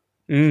year.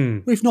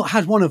 We've not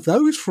had one of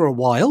those for a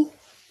while.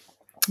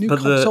 New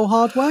console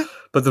hardware.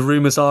 But the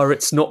rumours are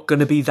it's not going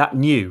to be that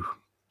new.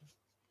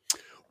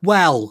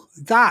 Well,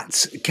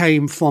 that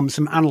came from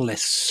some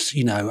analysts,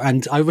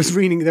 and I was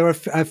reading, there were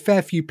a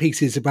fair few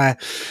pieces where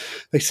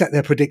they set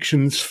their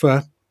predictions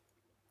for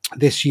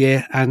this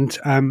year, and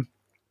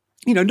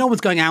no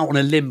one's going out on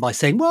a limb by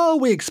saying, well,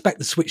 we expect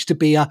the Switch to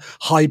be a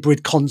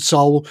hybrid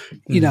console.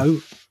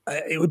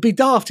 It would be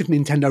daft if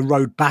Nintendo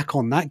rode back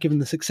on that, given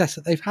the success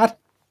that they've had.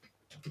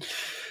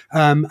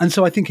 And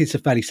so I think it's a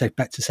fairly safe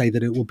bet to say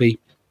that it will be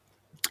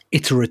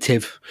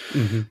iterative.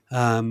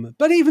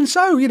 But even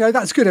so,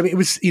 that's good. I mean, it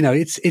was,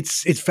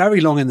 it's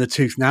very long in the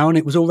tooth now, and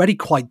it was already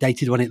quite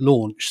dated when it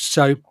launched.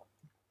 So,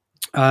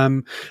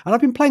 and I've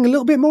been playing a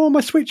little bit more on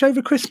my Switch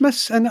over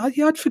Christmas, and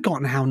I'd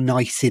forgotten how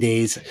nice it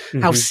is,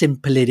 how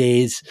simple it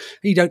is.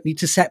 You don't need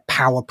to set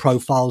power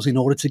profiles in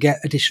order to get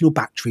additional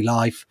battery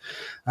life,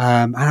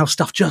 and how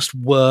stuff just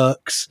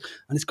works,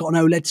 and it's got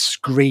an OLED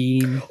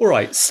screen. All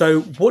right,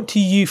 so what do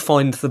you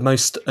find the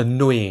most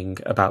annoying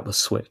about the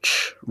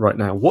Switch right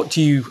now? What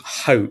do you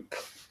hope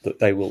that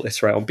they will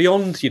iterate on,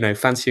 beyond,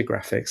 fancier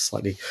graphics,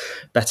 slightly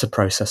better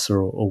processor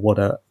or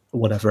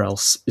whatever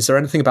else? Is there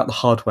anything about the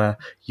hardware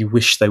you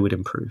wish they would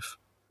improve?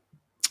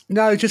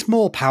 No, just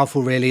more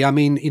powerful, really. I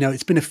mean,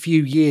 it's been a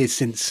few years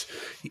since,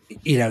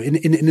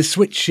 in the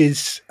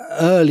Switch's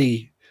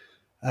early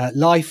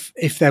Life,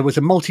 if there was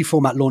a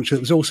multi-format launcher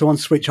that was also on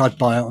Switch, I'd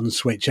buy it on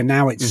Switch. And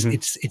now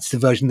it's the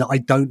version that I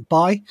don't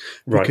buy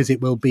because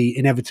it will be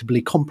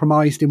inevitably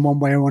compromised in one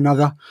way or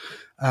another.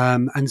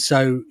 And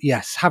so,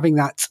 yes, having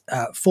that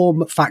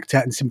form factor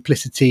and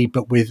simplicity,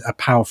 but with a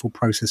powerful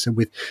processor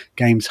with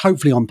games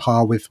hopefully on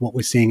par with what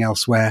we're seeing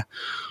elsewhere,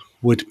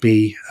 would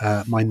be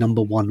my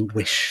number one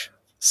wish.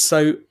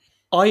 So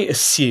I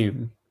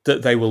assume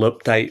that they will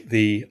update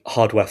the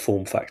hardware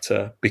form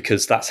factor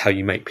because that's how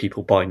you make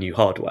people buy new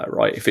hardware,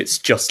 right? If it's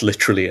just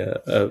literally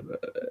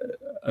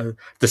the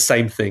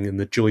same thing and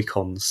the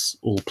Joy-Cons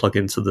all plug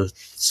into the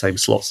same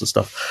slots and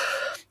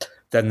stuff,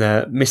 then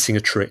they're missing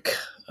a trick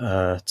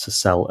to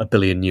sell a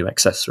billion new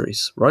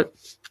accessories, right?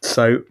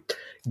 So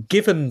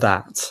given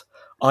that,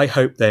 I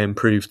hope they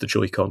improve the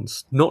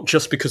Joy-Cons, not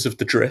just because of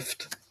the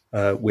drift,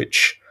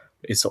 which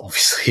is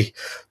obviously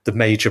the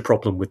major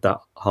problem with that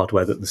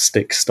hardware, that the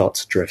sticks start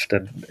to drift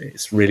and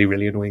it's really,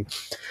 really annoying.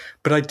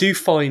 But I do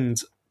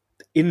find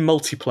in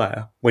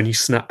multiplayer, when you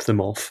snap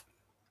them off,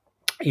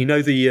 you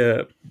know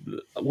the,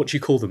 what do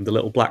you call them? The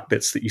little black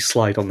bits that you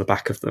slide on the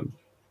back of them.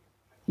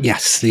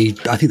 Yes,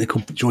 I think they're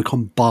called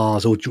Joy-Con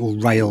bars or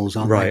rails,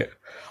 aren't they?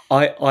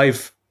 Right.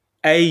 I've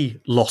A,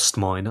 lost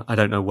mine. I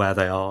don't know where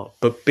they are.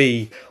 But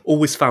B,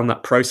 always found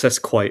that process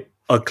quite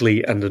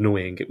ugly and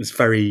annoying. It was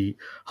very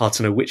hard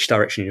to know which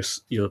direction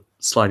you're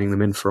sliding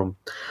them in from.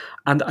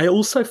 And I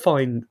also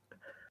find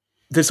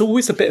there's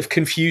always a bit of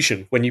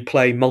confusion when you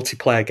play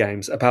multiplayer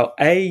games about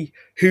A,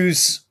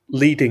 who's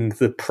leading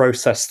the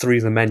process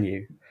through the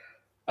menu,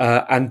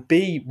 and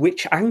B,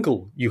 which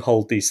angle you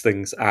hold these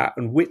things at,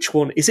 and which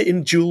one, is it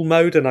in dual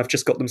mode and I've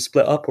just got them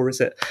split up, or is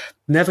it,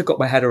 never got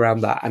my head around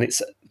that. And it's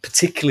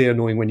particularly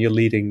annoying when you're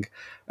leading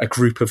a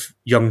group of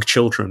young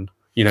children,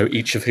 you know,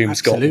 each of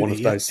whom's got one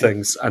of those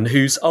things, and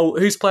who's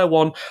player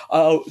one?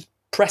 Oh,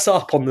 press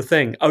up on the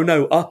thing. Oh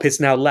no, up is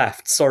now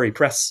left. Sorry,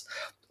 press.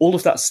 All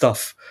of that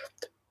stuff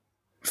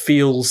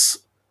feels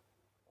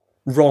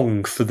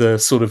wrong for the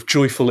sort of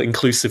joyful,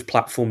 inclusive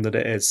platform that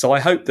it is. So I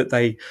hope that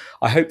they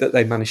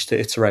manage to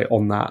iterate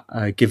on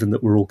that, given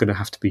that we're all going to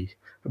have to be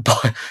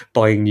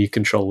buying new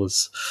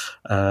controllers,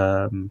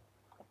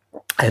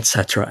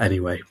 etc.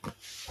 Anyway.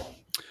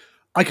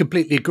 I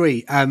completely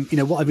agree.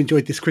 What I've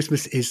enjoyed this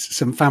Christmas is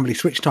some family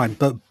Switch time,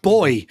 but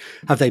boy,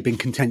 have they been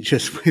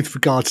contentious with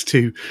regards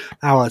to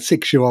our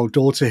 6-year-old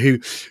daughter, who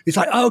is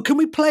like, "Oh, can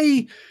we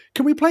play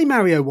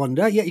Mario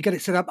Wonder?" Yeah, you get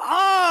it set up.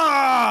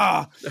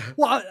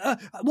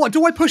 What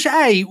do I push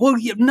A? Well,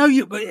 no,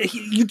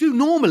 you do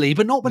normally,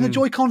 but not when the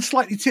Joy-Con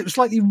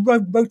slightly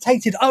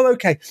rotated. Oh,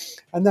 okay.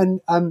 And then,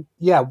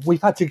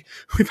 we've had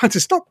to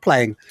stop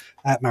playing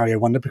Mario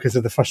Wonder because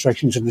of the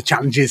frustrations and the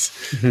challenges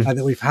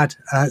that we've had.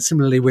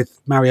 Similarly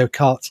with Mario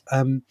Kart.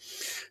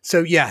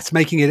 So yeah, it's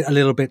making it a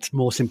little bit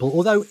more simple.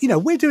 Although,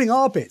 we're doing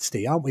our bit,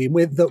 Steve, aren't we?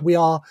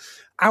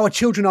 Our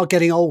children are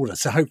getting older,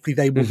 so hopefully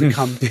they will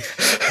become,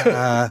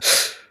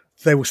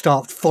 they will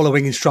start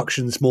following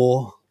instructions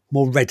more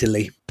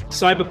readily.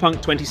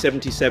 Cyberpunk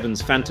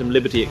 2077's Phantom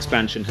Liberty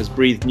expansion has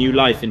breathed new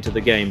life into the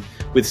game,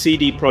 with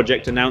CD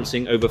Projekt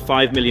announcing over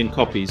 5 million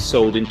copies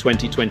sold in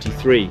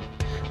 2023.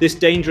 This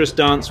dangerous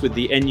dance with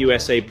the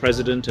NUSA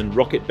president and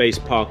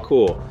rocket-based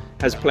parkour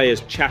has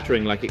players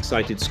chattering like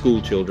excited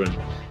schoolchildren.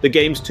 The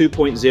game's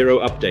 2.0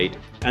 update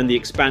and the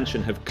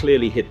expansion have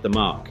clearly hit the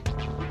mark.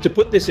 To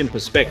put this in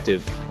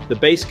perspective, the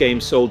base game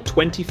sold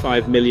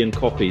 25 million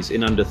copies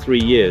in under 3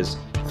 years,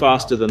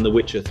 faster than The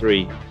Witcher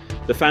 3.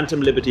 The Phantom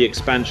Liberty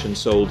expansion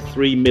sold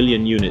 3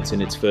 million units in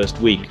its first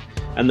week,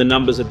 and the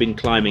numbers have been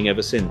climbing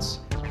ever since.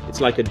 It's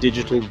like a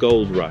digital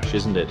gold rush,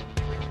 isn't it?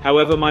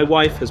 However, my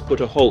wife has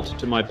put a halt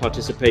to my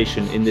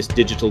participation in this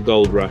digital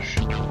gold rush.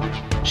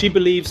 She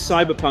believes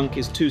Cyberpunk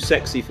is too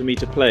sexy for me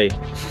to play.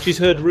 She's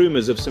heard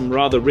rumours of some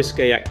rather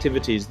risque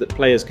activities that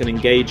players can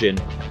engage in.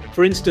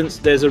 For instance,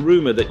 there's a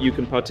rumour that you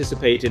can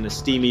participate in a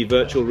steamy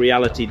virtual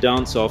reality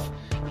dance-off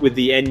with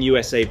the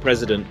NUSA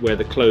president where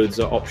the clothes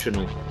are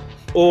optional.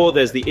 Or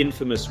there's the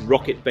infamous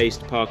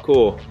rocket-based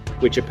parkour,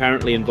 which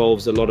apparently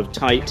involves a lot of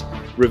tight,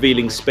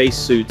 revealing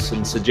spacesuits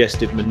and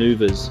suggestive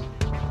manoeuvres.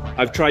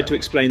 I've tried to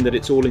explain that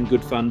it's all in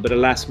good fun, but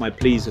alas, my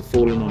pleas have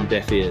fallen on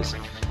deaf ears.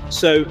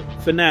 So,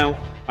 for now,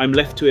 I'm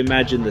left to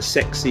imagine the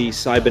sexy,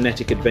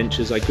 cybernetic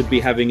adventures I could be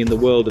having in the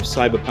world of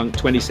Cyberpunk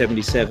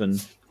 2077.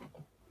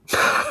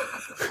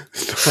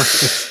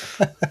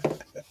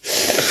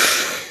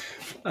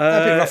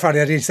 A bit rough around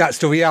the edges, that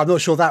story. Yeah, I'm not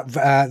sure that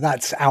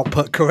that's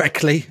output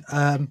correctly.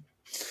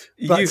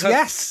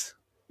 Yes.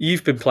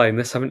 You've been playing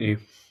this, haven't you?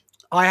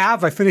 I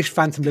have. I finished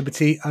Phantom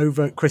Liberty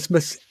over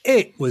Christmas.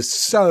 It was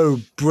so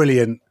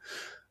brilliant.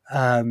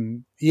 I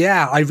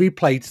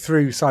replayed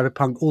through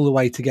Cyberpunk all the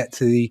way to get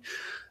to the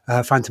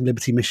Phantom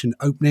Liberty mission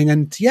opening,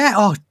 and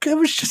it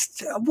was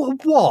just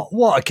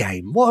what a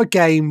game! What a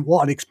game!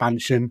 What an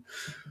expansion!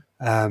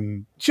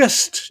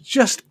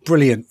 Just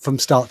brilliant from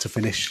start to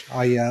finish.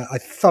 I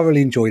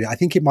thoroughly enjoyed it. I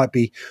think it might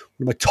be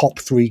one of my top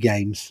 3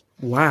 games.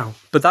 Wow!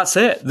 But that's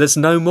it. There's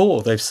no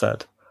more. They've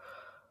said.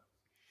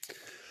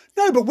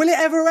 No, but will it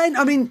ever end?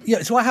 I mean,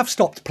 yeah. So I have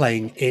stopped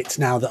playing it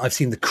now that I've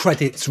seen the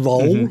credits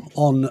roll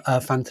on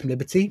Phantom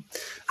Liberty,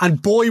 and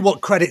boy,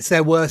 what credits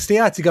there were. Steve,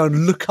 I had to go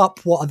and look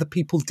up what other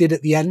people did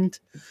at the end.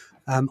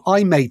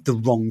 I made the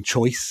wrong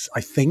choice,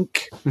 I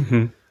think,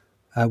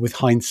 with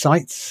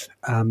hindsight.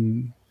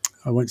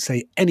 I won't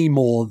say any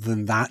more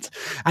than that.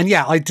 And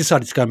yeah, I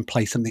decided to go and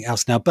play something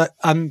else now. But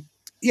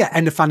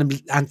End of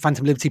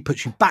Phantom Liberty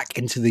puts you back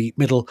into the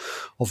middle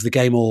of the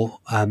game or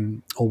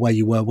where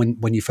you were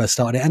when you first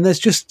started it. And there's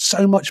just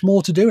so much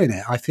more to do in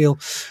it. I feel,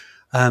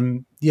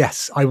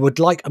 yes, I'm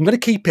going to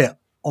keep it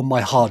on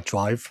my hard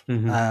drive,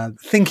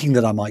 thinking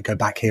that I might go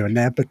back here and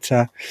there. But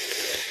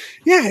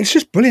yeah, it's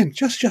just brilliant.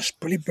 Just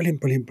brilliant.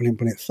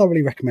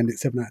 Thoroughly recommend it.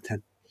 7 out of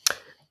 10.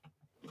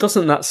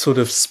 Doesn't that sort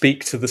of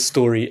speak to the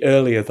story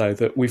earlier, though,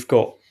 that we've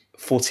got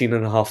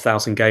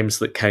 14,500 games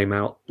that came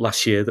out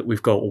last year that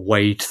we've got to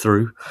wade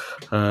through,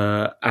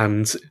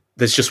 and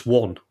there's just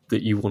one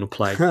that you want to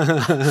play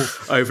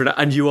over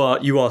and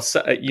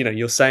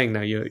you're saying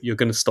now you're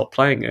going to stop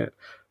playing it,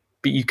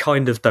 but you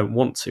kind of don't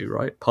want to,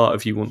 right? Part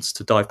of you wants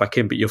to dive back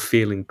in, but you're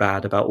feeling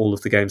bad about all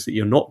of the games that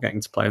you're not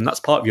getting to play, and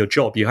that's part of your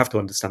job. You have to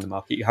understand the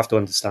market, you have to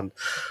understand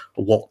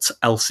what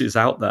else is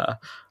out there,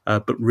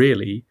 but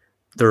really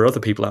there are other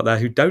people out there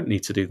who don't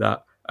need to do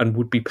that and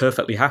would be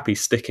perfectly happy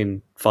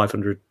sticking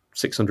 500,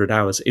 600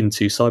 hours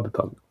into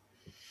Cyberpunk.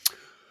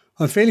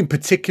 I'm feeling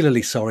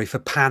particularly sorry for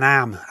Pan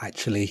Am,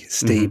 actually,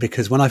 Steve,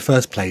 because when I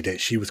first played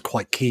it, she was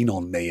quite keen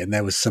on me, and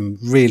there was some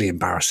really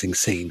embarrassing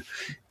scene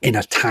in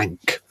a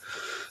tank.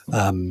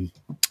 And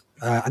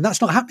that's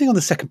not happening on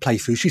the second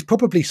playthrough. She's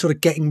probably sort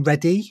of getting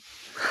ready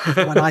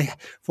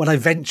when I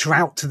venture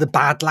out to the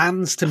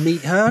Badlands to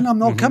meet her, and I'm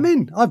not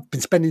coming. I've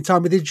been spending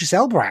time with Idris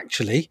Elba,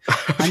 actually.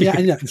 And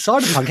in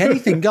Cyberpunk,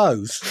 anything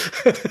goes.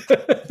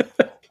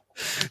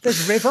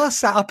 There's River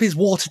sat up his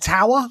water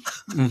tower.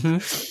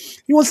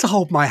 He wants to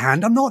hold my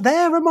hand. I'm not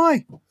there, am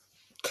I?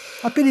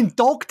 I've been in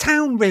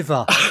Dogtown,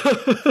 River.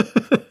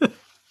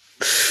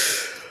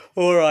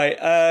 All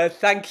right.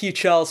 Thank you,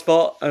 Charles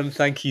Bot, and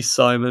thank you,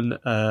 Simon.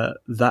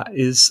 That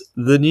is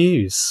the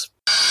news.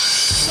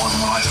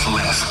 One Life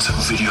Left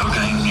video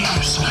game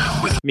news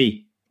with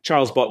me,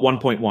 Charles Bot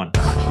 1.1.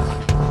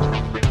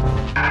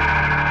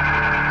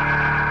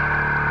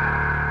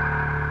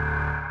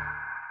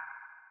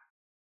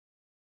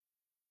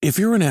 If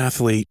you're an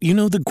athlete, you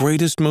know the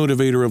greatest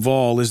motivator of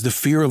all is the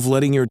fear of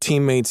letting your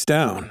teammates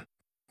down.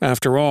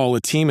 After all,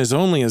 a team is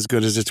only as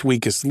good as its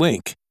weakest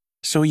link.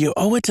 So you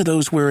owe it to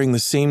those wearing the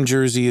same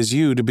jersey as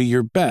you to be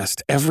your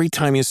best every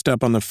time you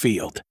step on the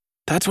field.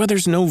 That's why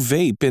there's no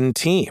vape in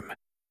team.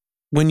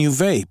 When you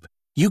vape,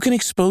 you can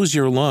expose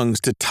your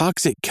lungs to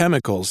toxic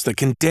chemicals that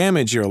can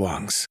damage your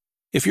lungs.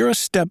 If you're a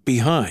step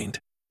behind,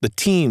 the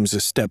team's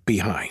a step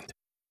behind.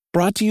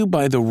 Brought to you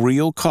by The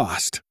Real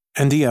Cost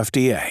and the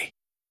FDA.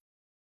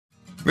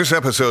 This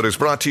episode is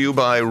brought to you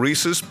by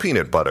Reese's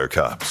Peanut Butter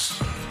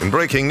Cups. In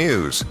breaking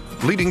news,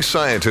 leading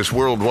scientists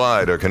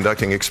worldwide are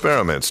conducting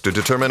experiments to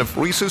determine if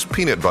Reese's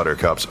Peanut Butter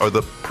Cups are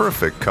the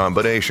perfect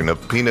combination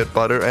of peanut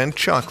butter and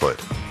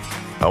chocolate.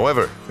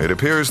 However, it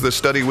appears the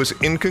study was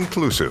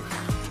inconclusive,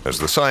 as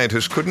the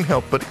scientists couldn't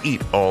help but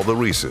eat all the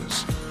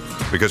Reese's.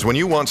 Because when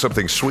you want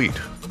something sweet,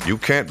 you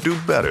can't do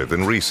better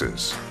than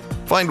Reese's.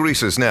 Find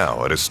Reese's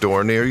now at a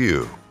store near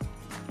you.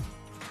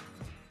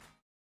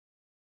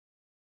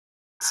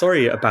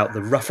 Sorry about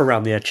the rough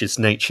around the edges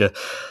nature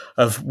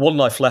of One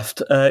Life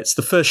Left. It's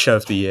the first show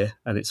of the year,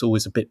 and it's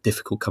always a bit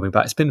difficult coming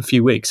back. It's been a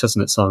few weeks,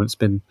 hasn't it, Simon? It's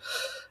been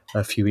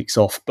a few weeks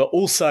off. But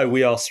also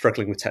we are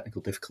struggling with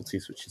technical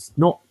difficulties, which is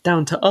not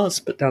down to us,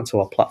 but down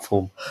to our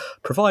platform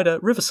provider,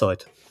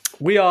 Riverside.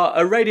 We are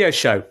a radio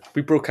show.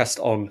 We broadcast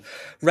on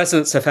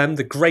Resonance FM,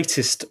 the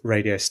greatest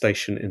radio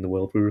station in the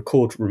world. We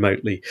record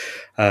remotely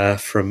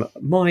from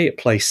my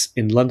place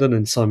in London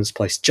and Simon's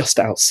place just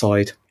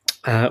outside.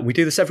 We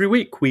do this every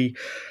week. We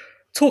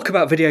talk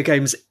about video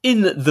games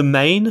in the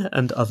main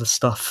and other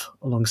stuff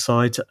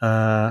alongside.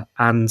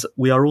 And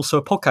we are also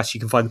a podcast. You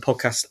can find the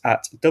podcast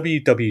at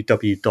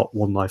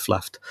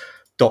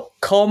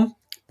www.onelifeleft.com.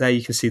 There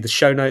you can see the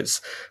show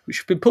notes, which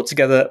have been put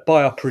together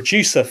by our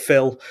producer,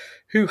 Phil,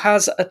 who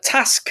has a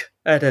task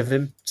ahead of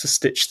him to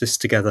stitch this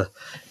together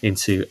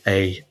into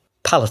a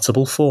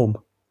palatable form.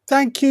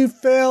 Thank you,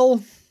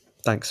 Phil.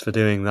 Thanks for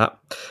doing that.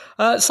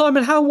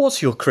 Simon, how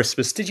was your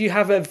Christmas? Did you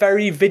have a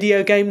very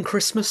video game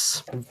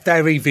Christmas?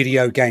 Very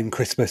video game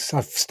Christmas.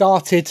 I've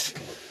started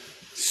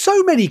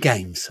so many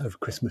games over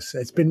Christmas.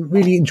 It's been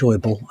really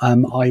enjoyable.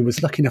 I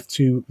was lucky enough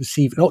to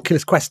receive an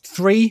Oculus Quest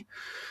 3,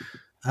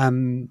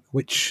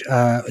 which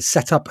is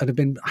set up and have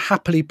been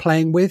happily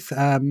playing with.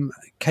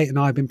 Kate and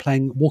I have been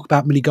playing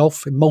Walkabout Mini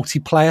Golf in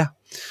multiplayer,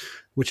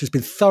 which has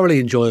been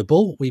thoroughly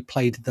enjoyable. We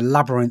played the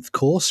Labyrinth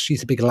course.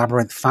 She's a big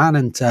Labyrinth fan,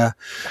 and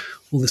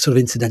all the sort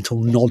of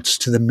incidental nods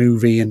to the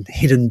movie and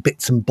hidden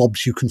bits and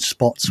bobs you can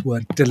spot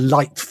were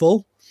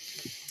delightful.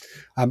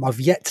 I've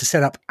yet to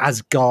set up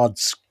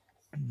Asgard's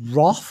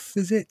Wrath,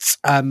 is it?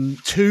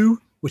 2,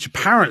 which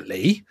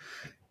apparently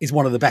is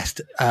one of the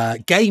best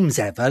games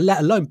ever,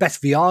 let alone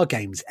best VR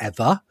games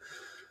ever.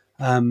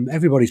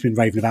 Everybody's been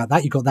raving about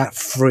that. You got that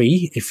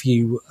free if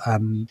you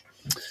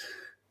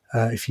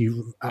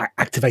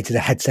activated a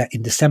headset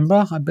in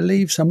December, I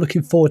believe. So I'm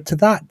looking forward to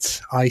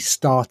that. I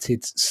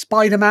started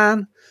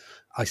Spider-Man.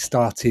 I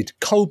started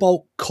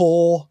Cobalt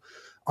Core.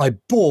 I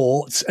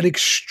bought an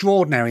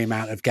extraordinary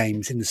amount of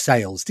games in the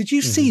sales. Did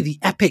you see the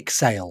Epic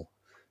sale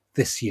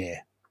this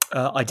year?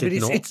 I did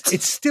not.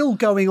 It's still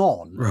going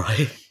on.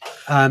 Right.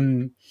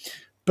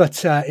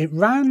 But it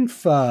ran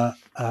for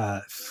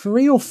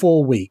 3 or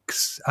 4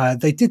 weeks.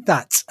 They did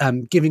that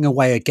giving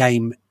away a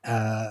game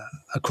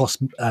across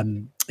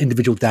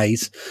individual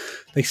days.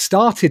 They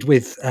started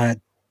with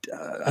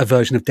a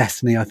version of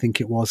Destiny, I think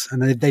it was,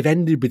 and they've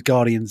ended with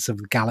Guardians of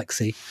the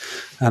Galaxy.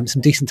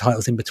 Some decent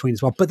titles in between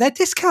as well. But their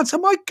discounts, oh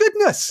my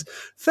goodness,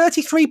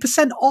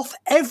 33% off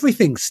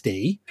everything,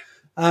 Steve.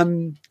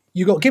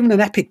 You got given an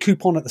Epic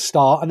coupon at the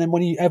start, and then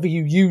whenever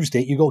you used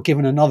it, you got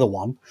given another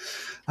one.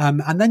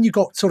 And then you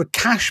got sort of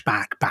cash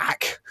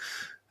back.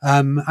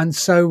 And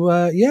so,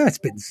 it's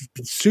been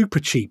super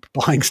cheap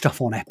buying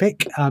stuff on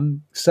Epic.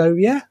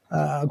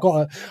 I've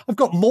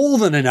got more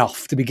than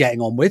enough to be getting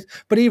on with.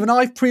 But even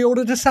I've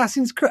pre-ordered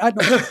Assassin's Creed,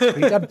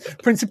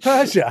 Prince of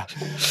Persia,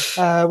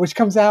 which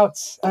comes out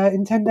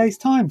in 10 days'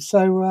 time.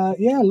 So,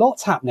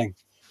 lots happening.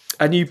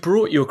 And you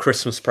brought your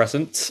Christmas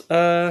present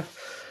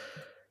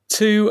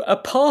to a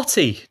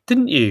party,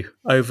 didn't you,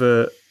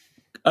 over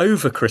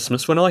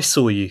Christmas when I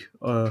saw you?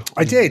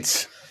 I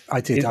did.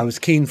 I was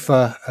keen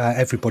for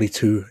everybody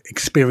to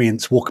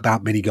experience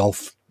Walkabout Mini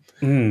Golf.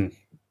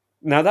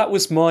 Now, that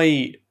was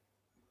my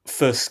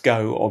first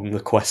go on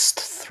the Quest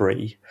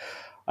 3.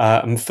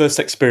 And first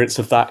experience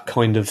of that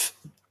kind of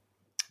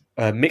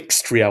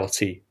mixed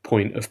reality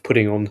point of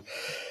putting on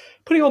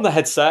the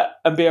headset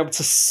and being able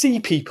to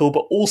see people,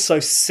 but also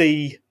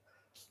see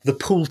the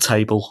pool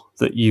table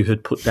that you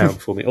had put down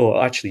for me.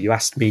 Or actually, you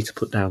asked me to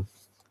put down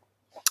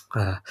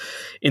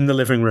in the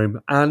living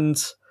room.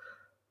 And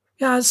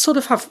I sort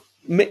of have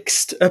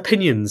mixed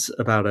opinions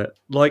about it.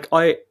 Like,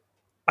 I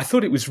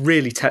thought it was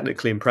really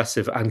technically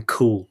impressive and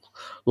cool.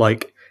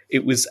 Like,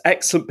 it was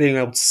excellent being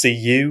able to see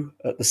you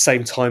at the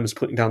same time as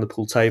putting down the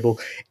pool table.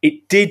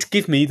 It did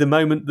give me the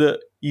moment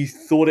that you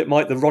thought it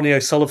might, the Ronnie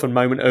O'Sullivan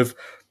moment of,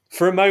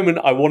 for a moment,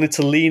 I wanted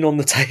to lean on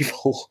the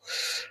table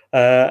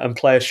and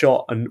play a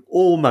shot, and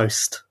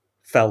almost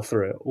fell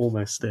through it.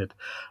 Almost did.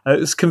 It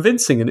was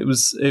convincing, and it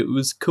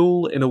was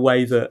cool in a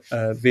way that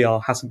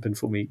VR hasn't been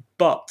for me.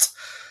 But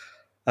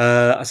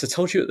as I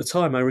told you at the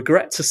time, I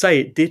regret to say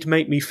it did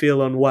make me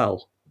feel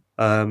unwell.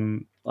 I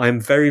am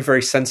very,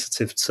 very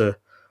sensitive to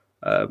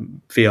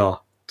VR,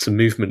 to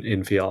movement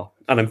in VR.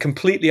 And I'm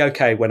completely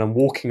okay when I'm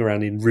walking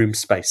around in room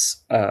space,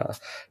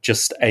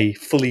 just a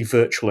fully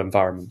virtual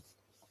environment.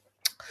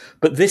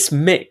 But this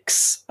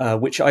mix,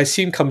 which I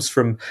assume comes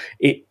from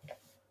it,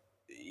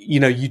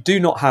 you do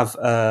not have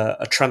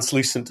a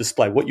translucent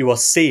display. What you are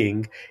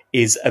seeing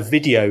is a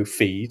video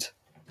feed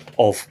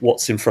of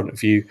what's in front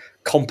of you,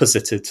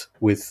 composited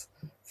with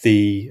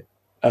the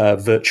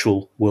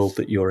virtual world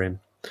that you're in.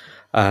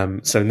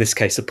 So in this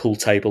case, a pool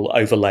table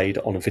overlaid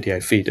on a video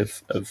feed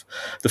of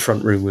the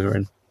front room we were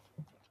in.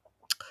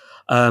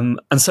 And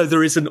so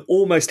there is an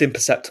almost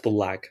imperceptible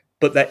lag,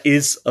 but there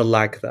is a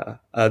lag there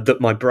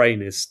that my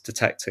brain is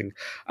detecting.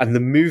 And the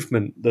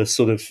movement, the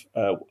sort of,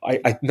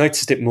 I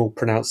noticed it most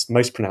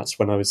pronounced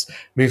when I was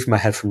moving my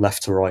head from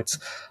left to right.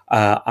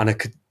 And I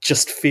could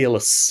just feel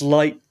a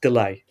slight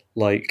delay,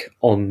 like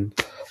on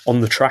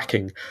the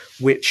tracking,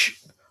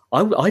 which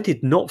I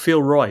did not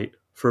feel right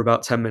for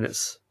about 10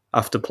 minutes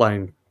after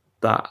playing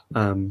that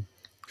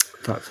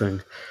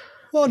thing.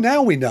 Well,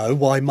 now we know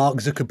why Mark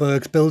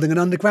Zuckerberg's building an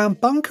underground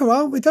bunker,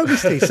 aren't we, don't we,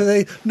 Steve?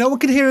 So no one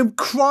can hear him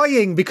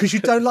crying because you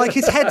don't like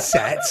his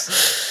headset.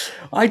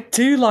 I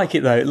do like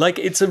it, though. Like,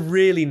 it's a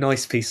really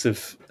nice piece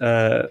of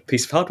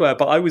hardware,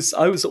 but I was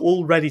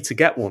all ready to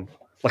get one.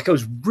 Like, I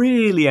was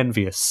really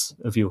envious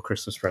of your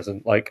Christmas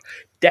present. Like,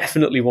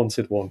 definitely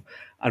wanted one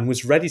and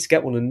was ready to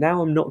get one. And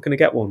now I'm not going to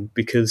get one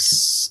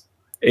because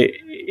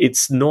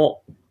it's not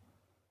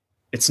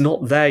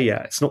there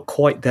yet. It's not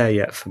quite there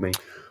yet for me.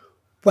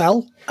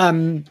 Well,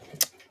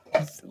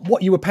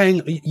 what you were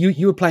playing,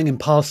 you were playing in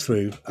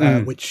Pass-Through,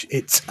 which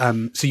it's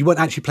so you weren't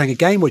actually playing a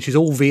game, which is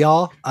all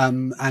VR,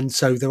 and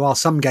so there are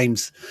some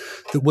games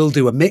that will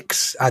do a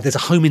mix. There's a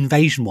home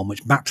invasion one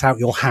which maps out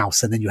your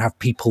house, and then you have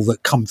people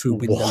that come through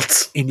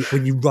windows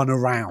when you run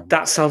around.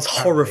 That sounds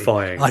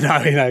horrifying. I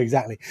know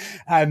exactly.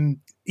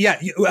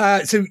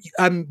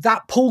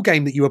 That pool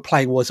game that you were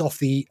playing was off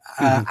the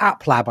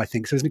App Lab, I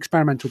think. So it was an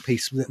experimental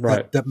piece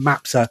that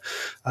maps a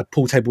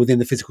pool table within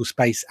the physical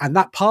space. And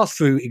that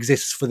pass-through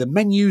exists for the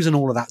menus and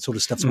all of that sort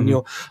of stuff. So when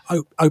you're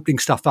opening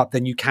stuff up,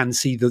 then you can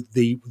see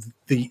the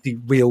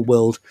real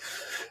world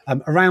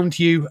around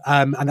you.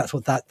 And that's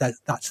what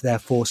that's there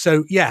for.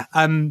 So, yeah.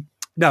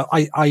 No,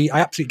 I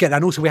absolutely get that.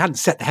 And also, we hadn't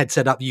set the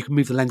headset up. You can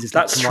move the lenses.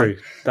 That's true.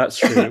 That's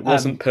true. It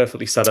wasn't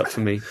perfectly set up for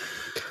me.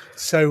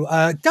 So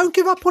don't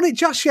give up on it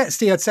just yet,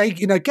 Steve. I'd say,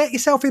 get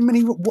yourself in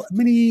mini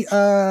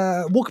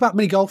walkabout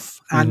mini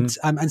golf and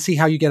see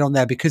how you get on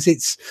there, because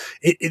this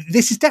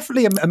is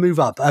definitely a move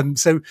up.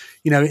 So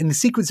in the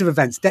sequence of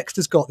events,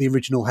 Dexter's got the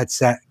original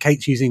headset,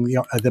 Kate's using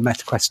the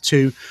MetaQuest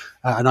 2,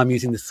 and I'm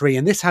using the 3,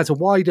 and this has a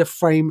wider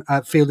frame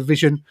field of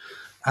vision.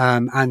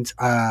 And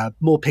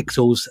more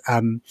pixels,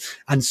 and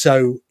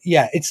so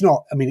it's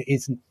not. I mean,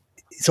 it's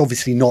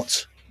obviously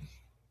not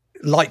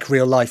like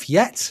real life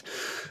yet,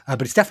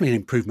 but it's definitely an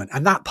improvement.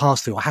 And that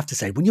pass through, I have to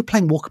say, when you're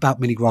playing walkabout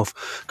mini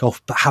golf,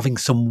 but having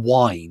some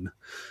wine,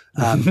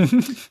 and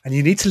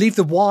you need to leave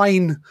the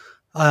wine,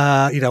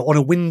 on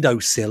a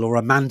windowsill or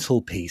a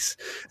mantelpiece.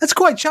 That's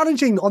quite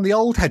challenging on the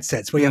old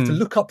headsets where you have to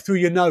look up through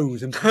your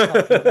nose and pick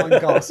up the wine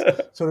glass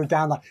sort of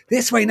down. Like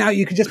this way now,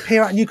 you can just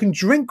peer out and you can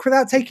drink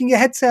without taking your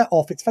headset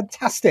off. It's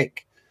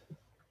fantastic.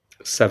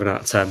 7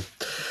 out of 10.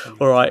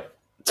 All right,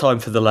 time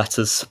for the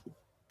letters.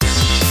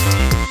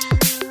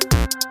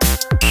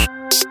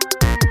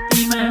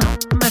 Email,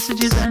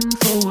 messages, and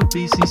forward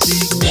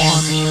BCC.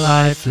 One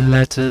Life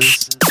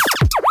letters.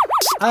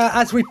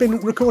 As we've been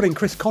recording,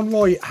 Chris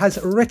Conroy has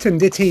written,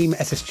 "Dear Team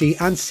SSG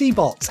and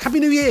Seabots, Happy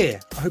New Year.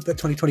 I hope that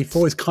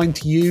 2024 is kind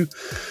to you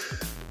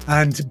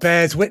and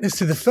bears witness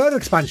to the further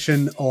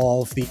expansion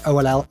of the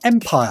OLL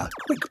empire.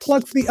 Quick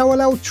plug for the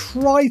OLL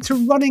Try to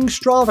Running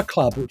Strava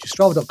Club, which is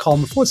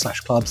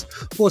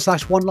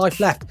strava.com/clubs/one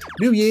life left.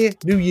 New year,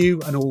 new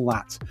you, and all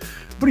that.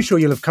 Pretty sure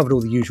you'll have covered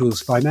all the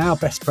usuals by now.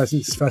 Best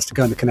presents, first to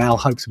go in the canal,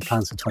 hopes and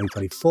plans for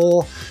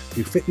 2024,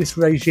 new fitness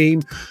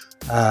regime.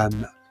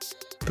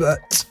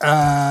 But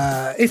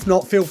if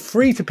not, feel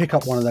free to pick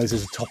up one of those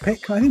as a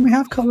topic. I think we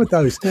have covered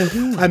those.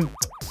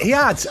 He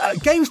adds,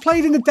 games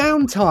played in the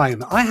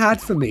downtime. I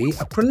had, for me,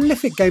 a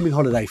prolific gaming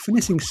holiday,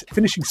 finishing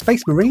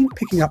Space Marine,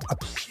 picking up a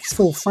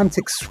peaceful,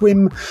 frantic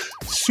swim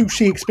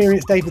sushi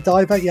experience, Dave the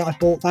Diver. Yeah, I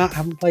bought that,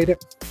 haven't played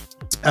it.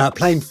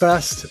 Playing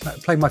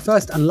my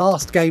first and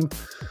last game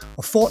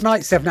of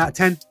Fortnite, 7 out of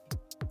 10.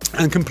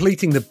 And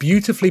completing the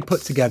beautifully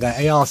put together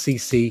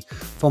ARCC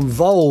from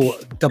Vol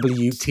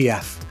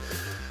WTF.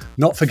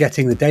 Not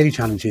forgetting the daily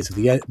challenges of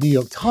the New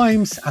York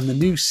Times and the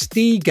new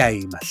Stee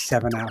game,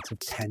 7 out of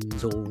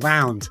 10s all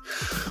round.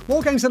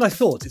 More games than I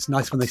thought. It's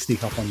nice when they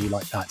sneak up on you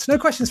like that. So no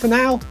questions for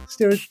now.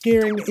 Still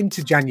gearing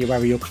into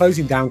January. You're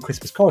closing down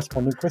Christmas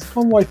correspondent Chris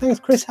Conroy. Thanks,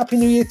 Chris. Happy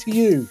New Year to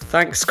you.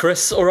 Thanks,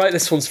 Chris. All right,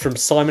 this one's from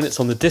Simon. It's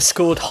on the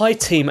Discord. Hi,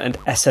 team and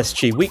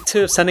SSG. Week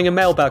 2 of sending a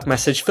mailbag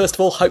message. First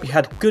of all, hope you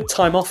had a good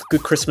time off.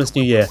 Good Christmas,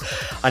 New Year.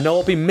 I know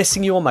I'll be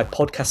missing you on my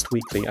podcast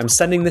weekly. I'm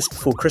sending this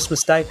before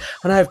Christmas Day,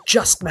 and I have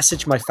just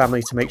messaged my family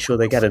to make sure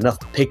they get enough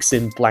pigs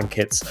in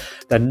blankets.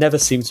 There never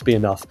seem to be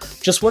enough.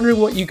 Just wondering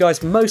what you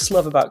guys most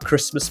love about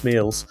Christmas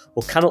meals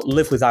or cannot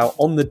live without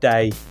on the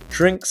day,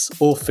 drinks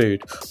or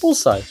food.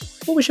 Also,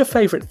 what was your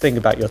favourite thing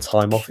about your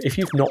time off if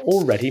you've not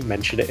already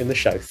mentioned it in the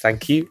show?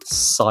 Thank you,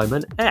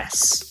 Simon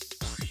S.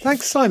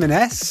 Thanks, Simon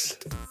S.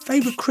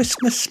 Favourite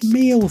Christmas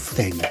meal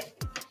thing?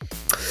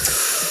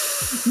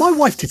 My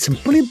wife did some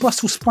brilliant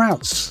Brussels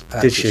sprouts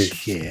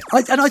this year.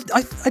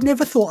 I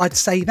never thought I'd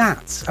say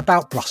that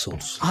about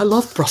Brussels. I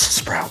love Brussels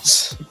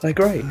sprouts. They're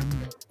great.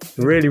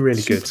 Really,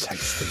 really good.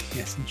 Tasty.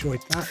 Yes, enjoyed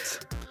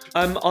that.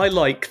 I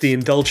like the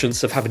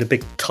indulgence of having a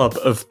big tub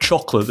of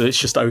chocolate that it's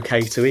just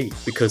okay to eat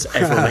because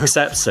everyone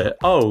accepts it.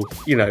 Oh,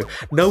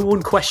 no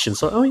one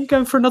questions. Like, oh, you're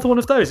going for another one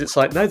of those? It's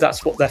like, no,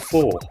 that's what they're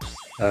for.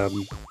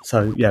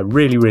 So yeah,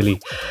 really, really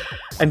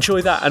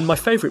enjoy that. And my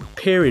favourite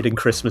period in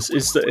Christmas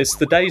is that it's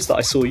the days that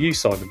I saw you,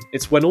 Simon.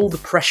 It's when all the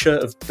pressure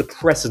of the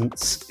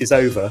presents is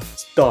over,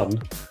 it's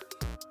done,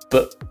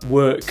 but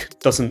work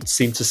doesn't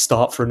seem to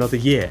start for another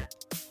year.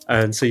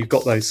 And so you've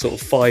got those sort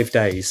of 5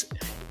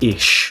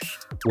 days-ish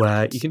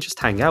where you can just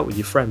hang out with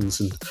your friends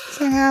and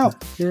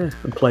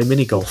and play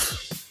mini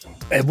golf.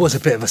 It was a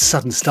bit of a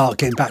sudden start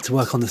getting back to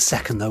work on the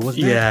 2nd, though,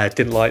 wasn't it? Yeah,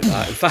 didn't like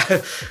that. In fact,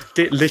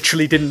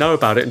 literally didn't know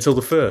about it until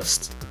the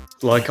 1st.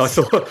 Like I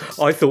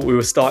thought we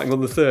were starting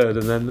on the 3rd,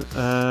 and then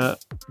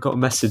got a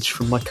message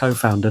from my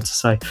co-founder to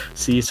say,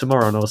 "See you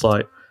tomorrow," and I was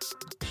like,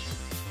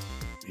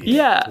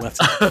 "Yeah." We'll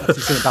have to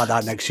think about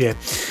that next year.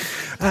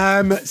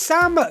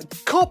 Sam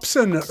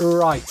Copson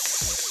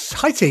writes,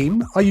 "Hi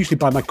team, I usually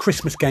buy my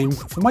Christmas game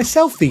for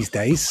myself these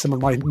days. Some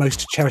of my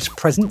most cherished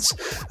presents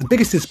and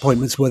biggest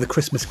disappointments were the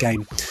Christmas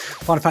game.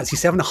 Final Fantasy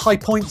VII, a high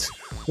point,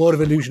 World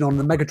of Illusion on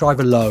the Mega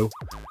Drive, a low.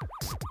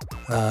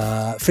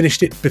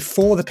 Finished it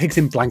before the pigs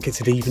in blankets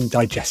had even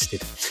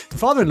digested. My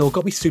father-in-law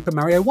got me Super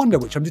Mario Wonder,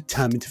 which I'm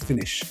determined to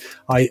finish.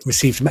 I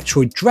received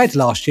Metroid Dread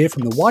last year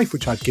from the wife,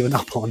 which I'd given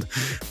up on.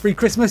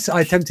 Pre-Christmas,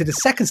 I attempted a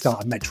second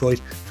start of Metroid,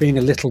 feeling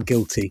a little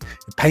guilty.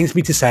 It pains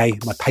me to say,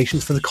 my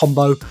patience for the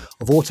combo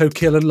of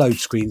auto-kill and load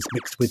screens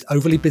mixed with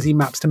overly busy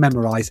maps to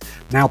memorise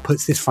now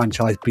puts this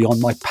franchise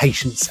beyond my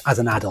patience as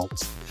an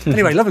adult.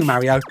 Anyway, loving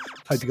Mario.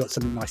 Hope you got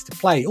something nice to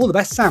play. All the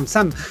best, Sam.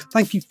 Sam,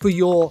 thank you for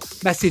your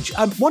message.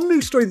 One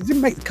news story that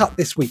didn't make the cut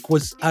this week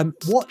was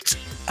what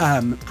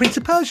Prince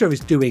of Persia is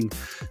doing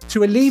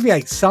to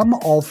alleviate some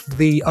of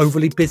the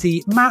overly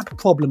busy map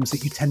problems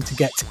that you tend to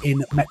get in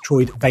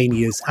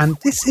Metroidvanias. And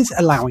this is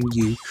allowing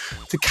you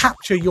to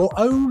capture your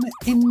own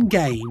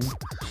in-game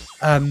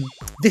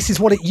this is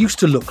what it used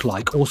to look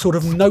like, or sort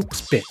of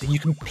notes bit that you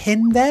can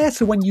pin there.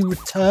 So when you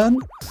return,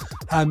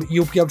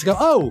 you'll be able to go,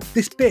 oh,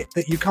 this bit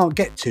that you can't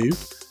get to,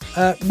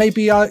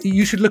 maybe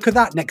you should look at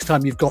that next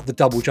time you've got the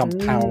double jump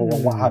power or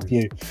what have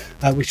you,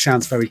 which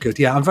sounds very good.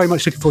 Yeah, I'm very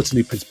much looking forward to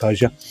New Prince of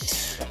Persia.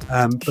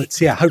 But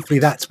yeah, hopefully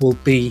that will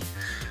be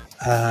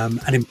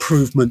an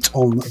improvement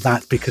on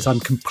that, because I'm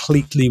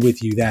completely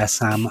with you there,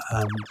 Sam.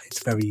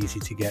 It's very easy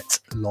to get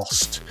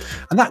lost.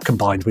 And that,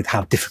 combined with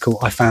how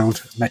difficult I found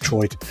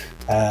Metroid,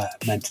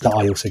 meant that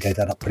I also gave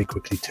that up pretty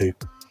quickly too.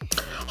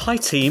 Hi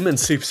team and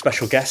super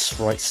special guests,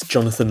 writes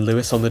Jonathan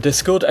Lewis on the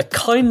Discord. A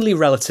kindly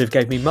relative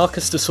gave me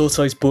Marcus de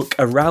Soto's book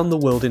Around the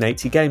World in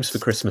 80 Games for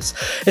Christmas.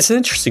 It's an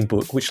interesting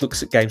book which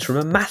looks at games from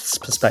a maths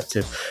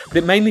perspective, but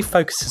it mainly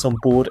focuses on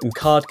board and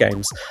card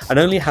games and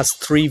only has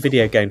 3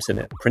 video games in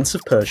it: Prince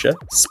of Persia,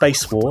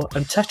 Space War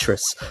and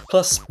Tetris,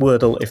 plus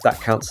Wordle if that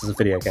counts as a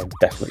video game.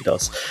 Definitely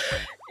does.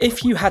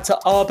 If you had to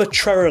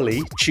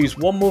arbitrarily choose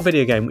one more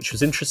video game which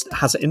was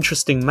has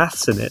interesting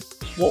maths in it,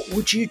 what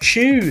would you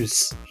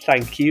choose?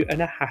 Thank you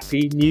and a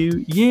happy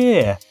new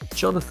year,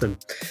 Jonathan.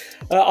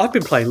 I've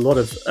been playing a lot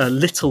of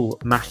little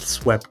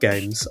maths web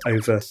games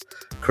over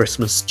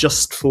Christmas,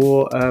 just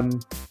for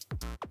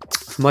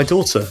my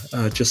daughter.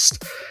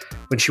 Just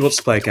when she wants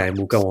to play a game,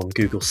 we'll go on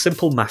Google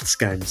simple maths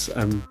games,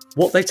 and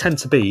what they tend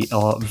to be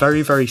are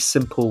very, very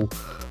simple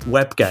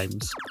web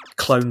games,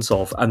 clones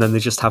of, and then they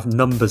just have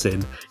numbers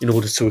in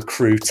order to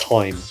accrue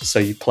time. So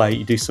you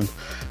do some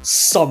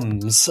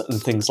sums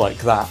and things like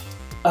that,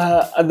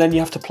 and then you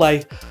have to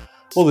play.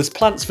 Well, there's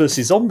Plants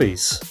vs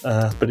Zombies, but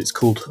I think it's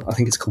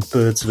called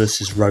Birds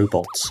vs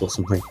Robots or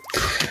something,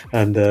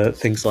 and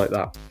things like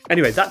that.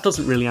 Anyway, that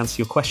doesn't really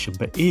answer your question,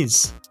 but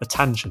is a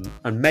tangent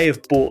and may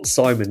have bought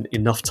Simon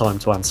enough time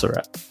to answer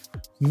it.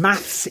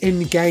 Maths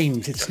in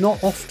games. It's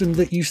not often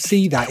that you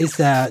see that, is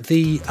there?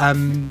 The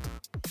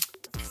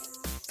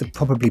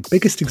probably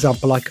biggest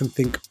example I can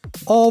think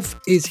of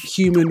is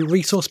Human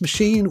Resource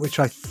Machine, which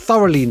I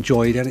thoroughly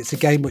enjoyed, and it's a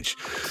game which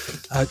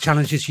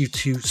challenges you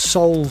to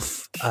solve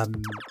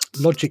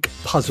logic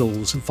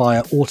puzzles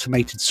via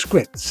automated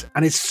scripts,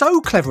 and it's so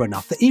clever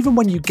enough that even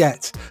when you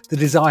get the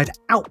desired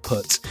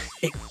output,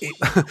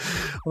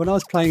 when I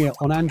was playing it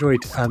on Android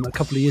a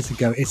couple of years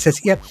ago, it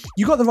says, yeah,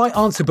 you got the right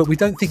answer, but we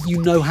don't think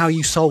you know how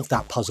you solved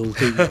that puzzle,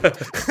 do you?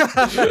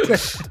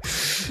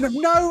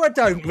 No, I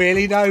don't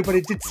really know, but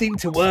it did seem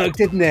to work,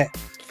 didn't it?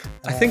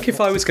 I think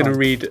if I was going to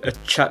read a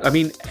chat, I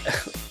mean,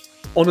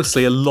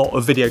 honestly, a lot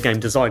of video game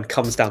design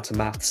comes down to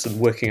maths and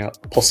working out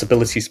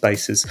possibility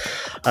spaces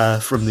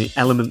from the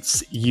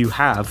elements you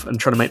have and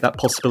trying to make that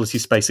possibility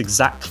space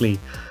exactly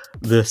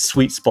the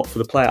sweet spot for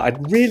the player.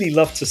 I'd really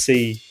love to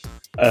see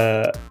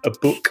a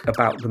book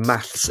about the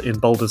maths in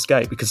Baldur's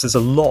Gate, because there's a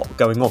lot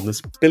going on. There's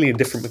a billion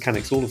different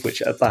mechanics, all of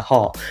which at their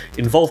heart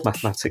involve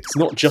mathematics,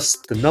 not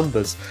just the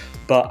numbers,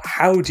 but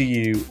how do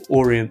you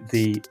orient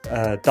the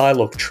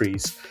dialogue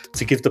trees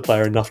to give the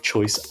player enough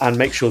choice and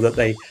make sure that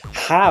they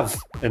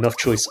have enough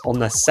choice on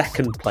their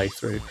second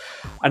playthrough?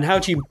 And how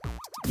do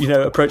you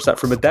approach that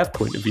from a dev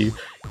point of view,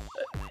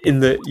 in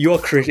that you're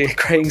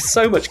creating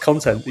so much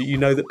content that you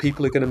know that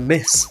people are going to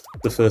miss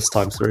the first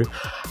time through?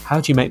 How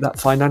do you make that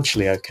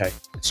financially okay?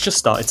 It's just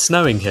started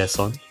snowing here,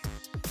 son.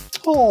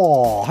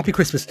 Oh, happy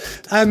Christmas.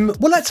 Well,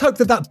 let's hope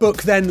that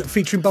book then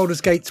featuring Baldur's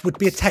Gate would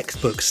be a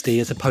textbook,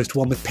 Steve, as opposed to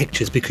one with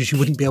pictures, because you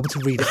wouldn't be able to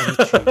read it on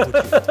the tube,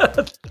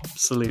 would you?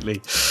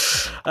 Absolutely.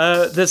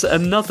 There's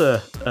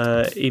another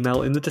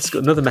email in the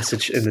Discord, another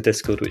message in the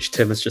Discord, which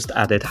Tim has just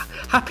added.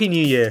 Happy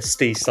New Year,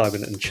 Steve,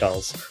 Simon and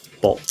Charles.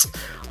 Bot.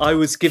 I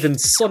was given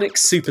Sonic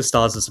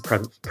Superstars as a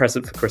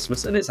present for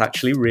Christmas, and it's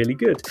actually really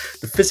good.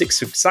 The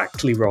physics are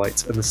exactly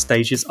right, and the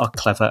stages are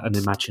clever and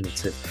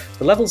imaginative.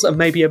 The levels are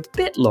maybe a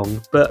bit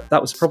long, but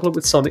that was a problem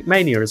with Sonic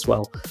Mania as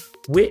well.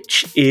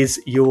 Which is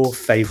your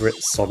favourite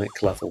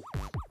Sonic level?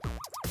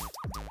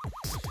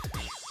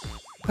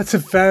 That's a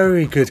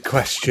very good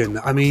question.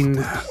 I mean,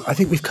 I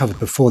think we've covered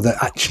before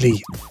that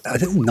actually, I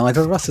think neither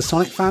of us are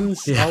Sonic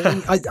fans.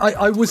 Yeah.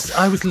 I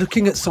was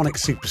looking at Sonic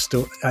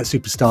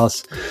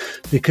Superstars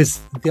because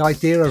the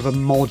idea of a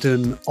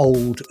modern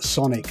old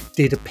Sonic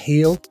did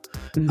appeal.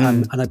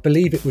 And I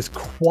believe it was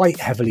quite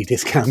heavily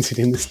discounted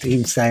in the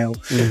Steam sale,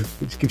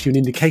 which gives you an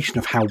indication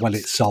of how well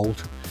it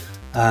sold.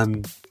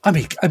 I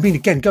mean,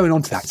 again, going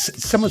on to that,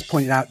 someone's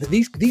pointed out that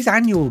these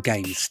annual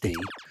games, Steve,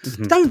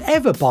 don't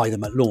ever buy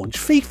them at launch.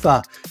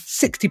 FIFA,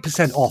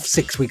 60% off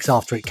 6 weeks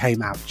after it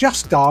came out.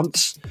 Just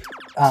Dance,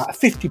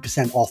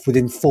 50% off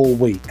within 4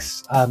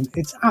 weeks.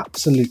 It's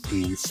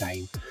absolutely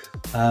insane.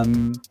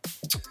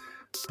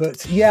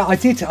 But yeah, I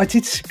did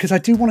because I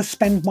do want to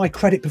spend my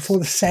credit before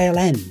the sale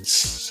ends.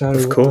 So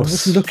of course. I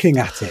was looking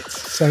at it.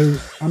 So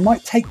I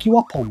might take you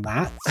up on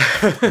that.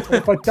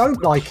 If I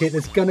don't like it,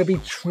 there's going to be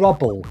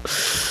trouble.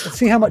 Let's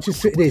see how much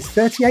it is.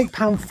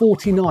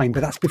 £38.49, but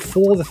that's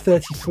before the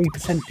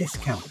 33%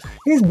 discount.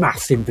 Here's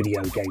maths in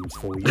video games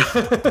for you.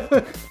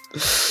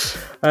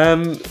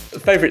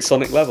 Favourite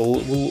Sonic level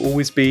will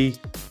always be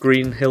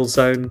Green Hill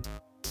Zone,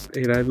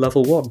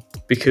 level 1,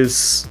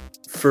 because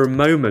for a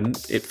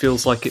moment it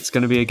feels like it's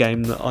going to be a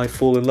game that I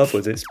fall in love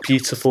with. It's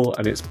beautiful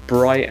and it's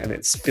bright and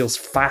it feels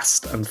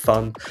fast and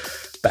fun,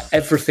 but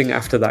everything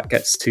after that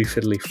gets too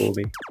fiddly for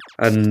me,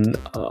 and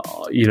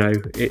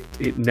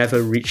it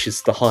never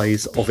reaches the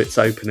highs of its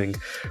opening,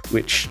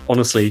 which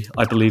honestly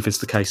I believe is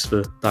the case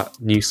for that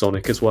new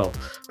Sonic as well,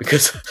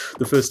 because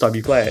the first time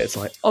you play it, it's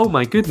like, oh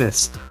my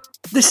goodness,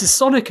 this is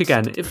Sonic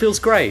again, it feels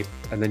great,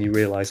 and then you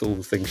realise all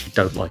the things you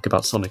don't like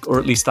about Sonic, or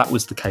at least that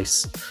was the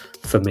case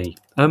for me.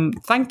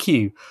 Thank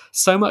you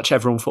so much,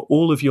 everyone, for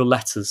all of your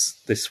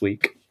letters this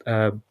week.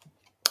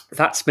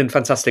 That's been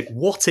fantastic.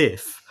 What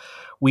if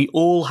we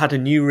all had a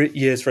New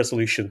Year's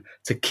resolution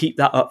to keep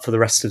that up for the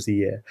rest of the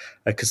year?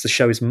 Because the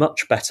show is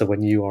much better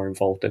when you are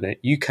involved in it.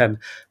 You can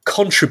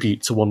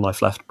contribute to One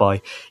Life Left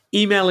by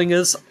emailing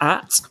us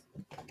at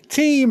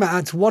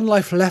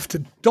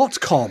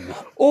team@onelifeleft.com.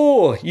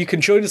 Or you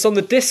can join us on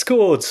the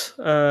Discord,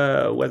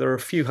 where there are a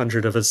few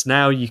hundred of us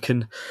now. You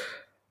can,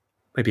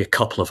 maybe a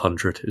couple of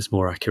hundred is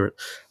more accurate.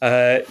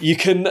 You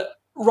can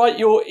write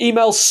your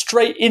emails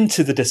straight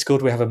into the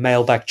Discord. We have a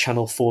mailbag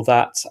channel for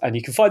that. And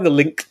you can find the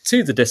link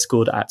to the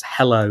Discord at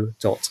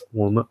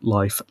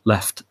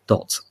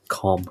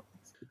hello.onelifeleft.com.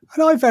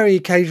 And I very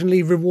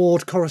occasionally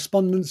reward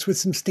correspondence with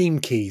some Steam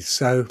keys.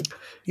 So,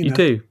 you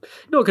do.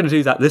 You're not going to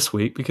do that this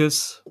week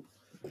because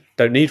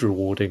don't need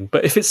rewarding.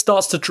 But if it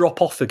starts to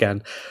drop off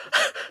again,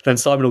 then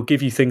Simon will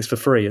give you things for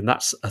free, and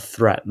that's a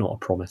threat, not a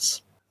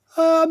promise.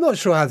 I'm not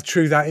sure how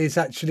true that is,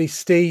 actually,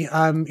 Steve.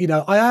 I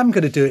am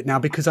going to do it now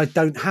because I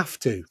don't have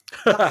to.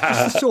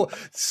 That's the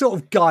sort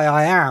of guy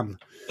I am.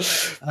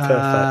 Perfect.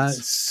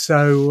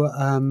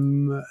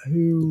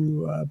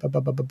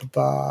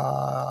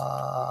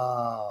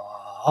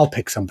 I'll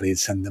pick somebody and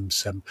send them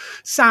some.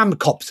 Sam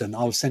Copson,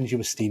 I'll send you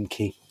a Steam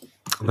key.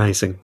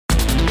 Amazing.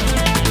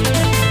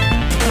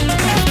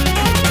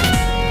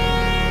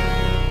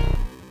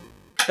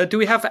 Do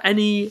we have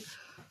any...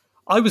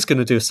 I was going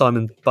to do a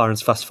Simon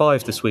Byron's Fast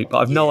 5 this week, but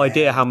I've no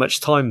idea how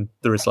much time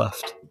there is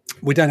left.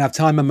 We don't have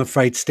time, I'm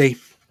afraid,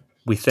 Steve.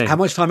 We think. How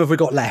much time have we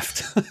got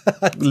left?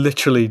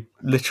 Literally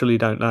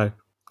don't know.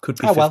 Could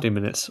be 15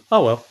 minutes.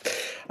 Oh, well.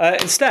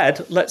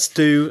 Instead, let's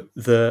do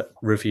the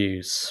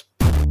reviews.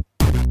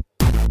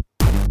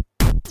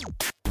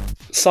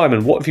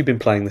 Simon, what have you been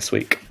playing this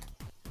week?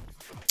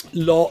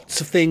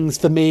 Lots of things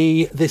for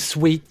me this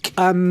week.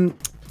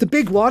 The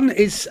big one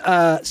is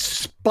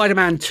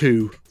Spider-Man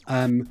 2.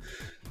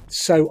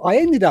 So I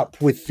ended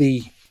up with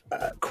the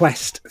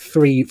Quest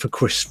 3 for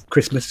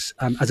Christmas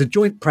as a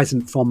joint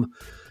present from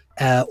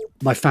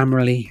my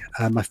family,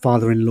 my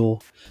father-in-law,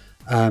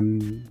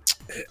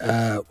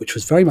 which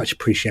was very much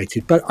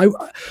appreciated. But I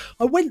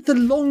went the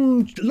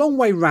long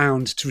way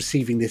round to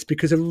receiving this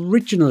because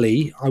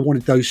originally I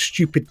wanted those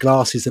stupid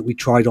glasses that we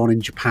tried on in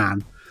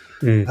Japan.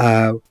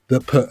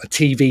 That put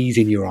TVs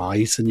in your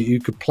eyes, and you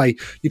could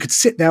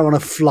sit there on a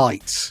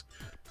flight,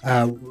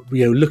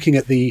 looking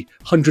at the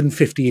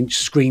 150-inch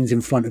screens in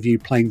front of you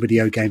playing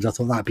video games. I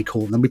thought that'd be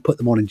cool. And then we put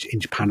them on in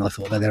Japan, and I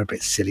thought they're a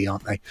bit silly,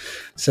 aren't they?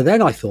 So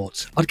then I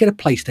thought I'd get a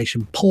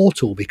PlayStation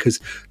Portal, because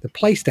the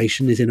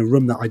PlayStation is in a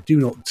room that I do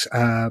not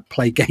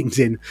play games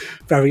in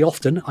very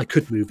often. I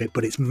could move it,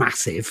 but it's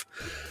massive.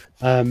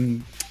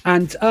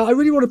 And I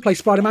really want to play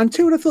Spider-Man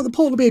 2, and I thought the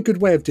Portal would be a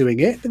good way of doing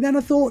it. But then I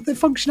thought the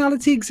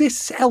functionality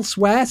exists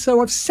elsewhere,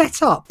 so I've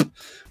set up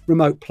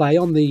Remote Play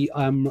on the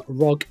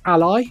ROG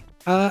Ally,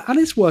 and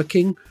it's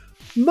working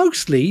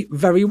mostly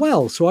very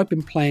well. So I've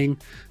been playing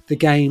the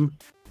game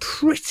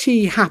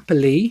pretty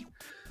happily,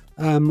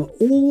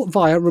 all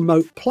via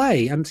Remote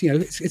Play, and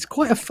it's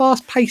quite a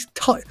fast-paced,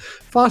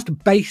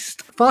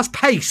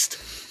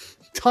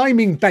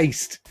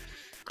 timing-based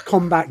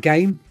combat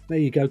game. There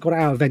you go, got it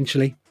out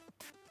eventually.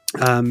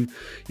 In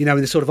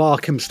the sort of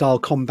Arkham-style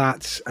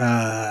combat,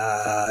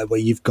 where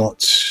you've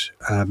got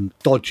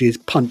dodges,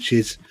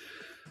 punches,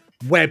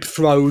 web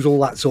throws, all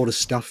that sort of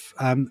stuff,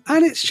 and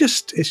it's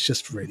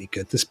just really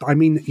good. I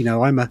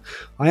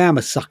am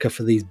a sucker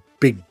for these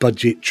big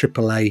budget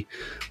AAA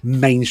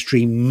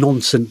mainstream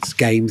nonsense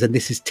games, and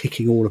this is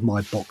ticking all of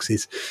my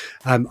boxes.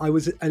 I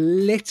was a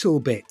little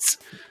bit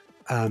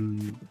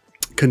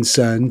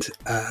concerned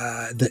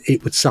that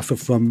it would suffer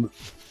from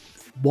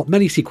what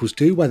many sequels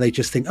do, where they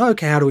just think,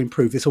 okay, how do we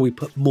improve this? Or we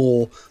put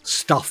more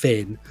stuff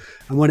in.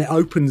 And when it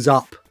opens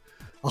up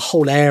a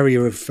whole area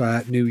of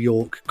New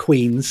York,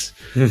 Queens,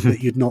 that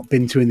you'd not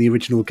been to in the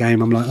original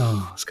game, I'm like,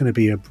 it's going to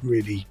be it's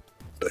going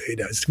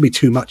to be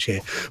too much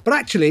here. But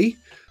actually,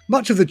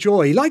 much of the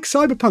joy, like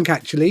Cyberpunk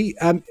actually,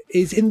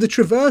 is in the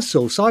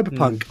traversal.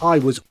 Cyberpunk, I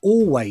was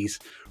always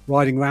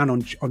riding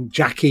around on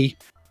Jackie,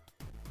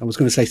 I was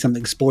going to say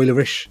something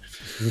spoilerish.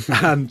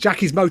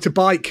 Jackie's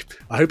motorbike.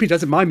 I hope he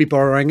doesn't mind me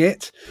borrowing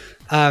it.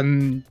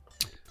 And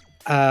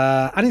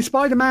in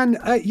Spider-Man,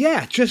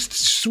 just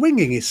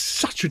swinging is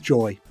such a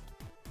joy.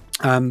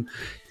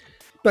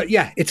 But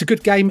yeah, it's a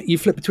good game. You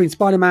flip between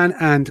Spider-Man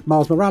and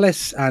Miles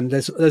Morales, and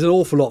there's an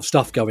awful lot of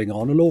stuff going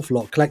on, an awful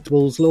lot of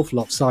collectibles, an awful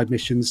lot of side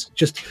missions.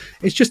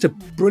 It's just a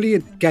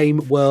brilliant game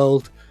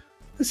world.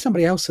 There's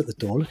somebody else at the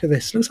door. Look at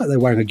this. Looks like they're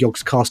wearing a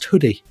Yogscast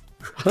hoodie.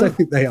 I don't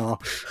think they are.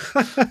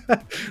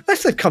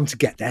 Unless they've come to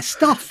get their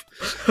stuff.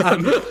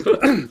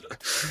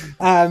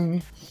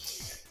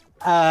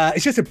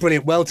 It's just a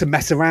brilliant world to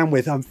mess around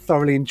with. I'm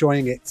thoroughly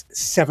enjoying it.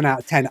 7 out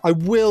of 10. I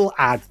will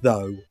add,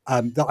 though,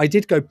 that I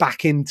did go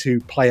back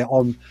into play it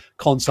on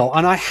console,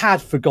 and I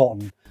had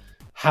forgotten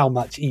how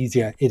much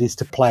easier it is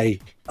to play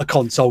a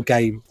console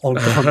game on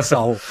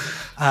console.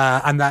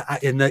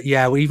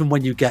 Even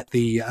when you get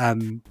the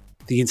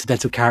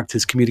incidental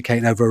characters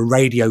communicating over a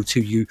radio to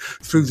you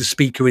through the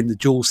speaker in the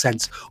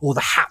DualSense, or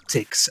the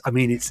haptics. I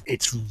mean,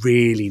 it's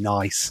really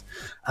nice.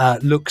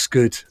 Looks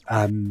good.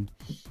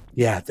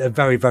 A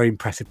very, very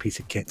impressive piece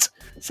of kit.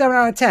 7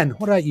 out of 10.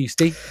 What about you,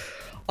 Steve?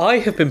 I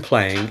have been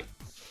playing.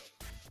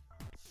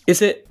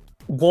 Is it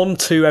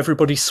 1-2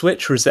 everybody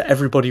switch, or is it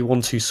everybody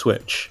 1-2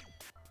 switch?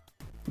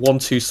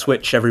 1-2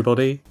 switch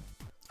everybody.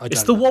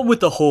 It's the one with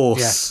the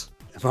horse.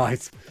 Yeah,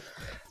 right.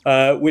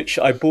 Which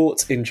I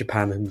bought in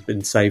Japan and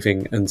been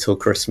saving until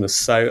Christmas.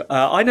 So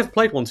I never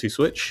played 1-2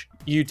 Switch.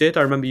 You did.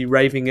 I remember you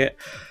raving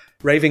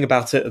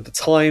about it at the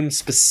time.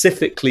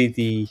 Specifically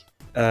the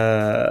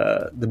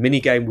mini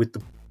game with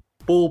the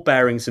ball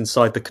bearings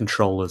inside the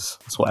controllers.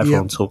 That's what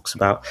everyone talks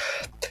about.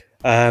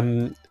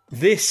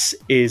 This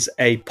is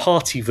a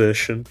party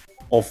version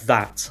of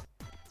that,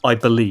 I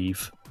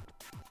believe.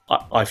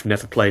 I've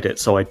never played it,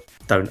 so I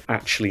don't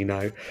actually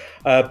know.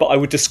 But I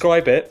would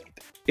describe it,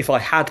 if I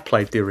had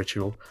played the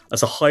original,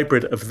 as a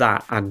hybrid of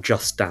that and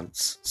Just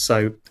Dance.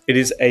 So it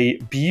is a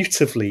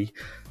beautifully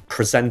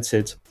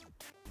presented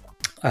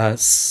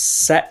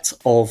set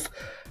of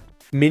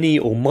mini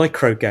or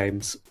micro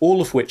games,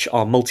 all of which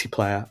are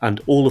multiplayer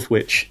and all of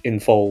which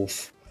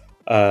involve,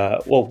 they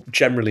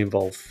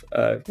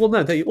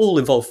all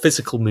involve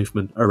physical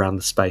movement around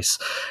the space.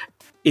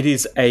 It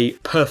is a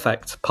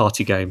perfect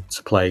party game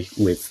to play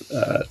with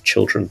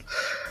children,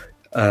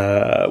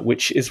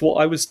 which is what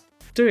I was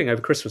doing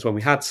over Christmas when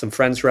we had some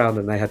friends around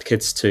and they had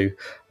kids too.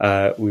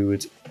 We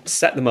would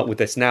set them up with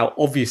this. Now,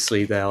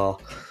 obviously, they are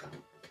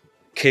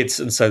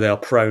kids, and so they are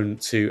prone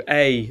to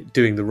A,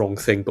 doing the wrong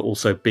thing, but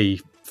also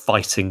B,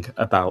 fighting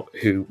about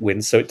who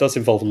wins. So it does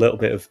involve a little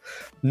bit of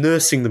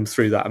nursing them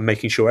through that and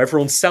making sure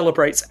everyone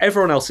celebrates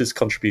everyone else's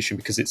contribution,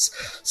 because it's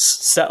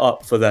set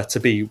up for there to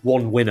be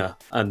one winner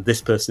and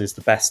this person is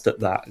the best at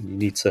that, and you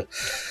need to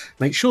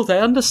make sure they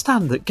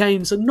understand that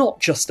games are not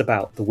just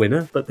about the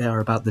winner, but they are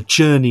about the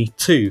journey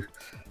to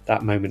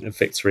that moment of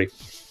victory.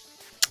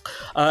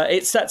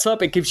 It sets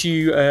up, it gives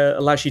you,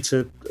 allows you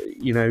to,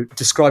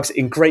 describes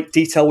in great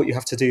detail what you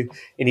have to do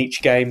in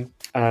each game,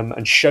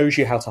 and shows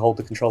you how to hold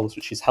the controllers,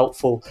 which is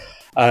helpful.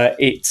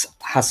 It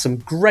has some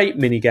great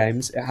mini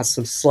games. It has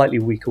some slightly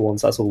weaker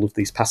ones, as all of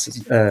these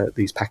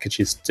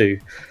packages do.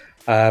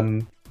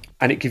 And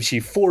it gives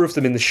you 4 of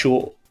them in the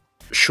short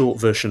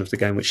version of the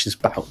game, which is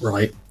about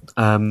right.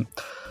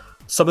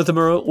 Some of them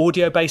are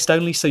audio-based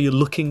only, so you're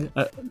looking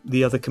at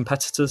the other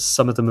competitors.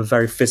 Some of them are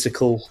very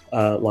physical,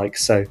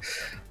 so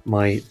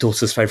my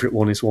daughter's favourite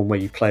one is one where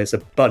you play as a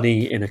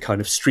bunny in a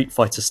kind of Street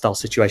Fighter-style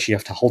situation. You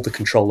have to hold the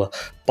controller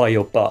by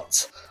your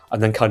butt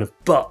and then kind of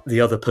butt the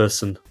other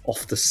person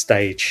off the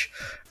stage.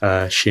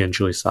 She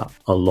enjoys that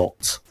a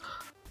lot.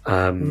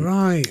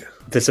 Right.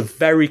 There's a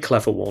very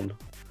clever one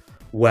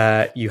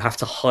where you have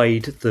to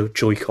hide the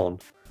Joy-Con.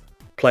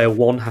 Player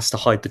 1 has to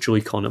hide the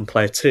Joy-Con, and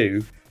player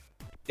 2...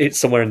 it's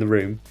somewhere in the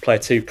room. Player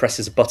 2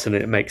 presses a button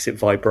and it makes it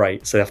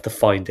vibrate, so they have to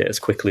find it as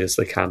quickly as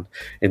they can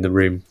in the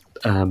room.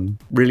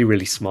 Really,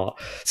 really smart.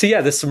 So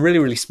yeah, there's some really,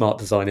 really smart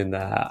design in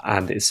there,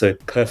 and it's a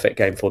perfect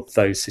game for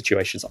those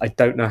situations. I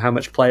don't know how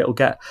much play it'll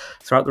get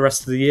throughout the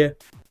rest of the year,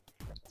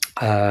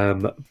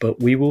 but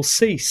we will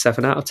see.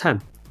 7 out of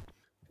 10.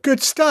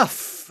 Good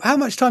stuff. How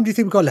much time do you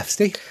think we've got left,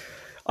 Steve?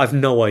 I've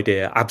no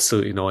idea,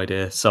 absolutely no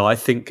idea. So I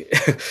think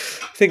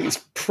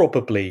it's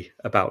probably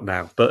about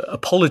now. But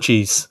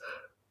apologies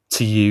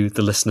to you,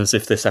 the listeners,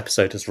 if this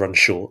episode has run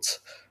short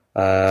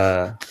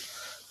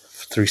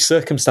through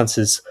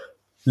circumstances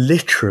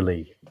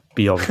literally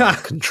beyond our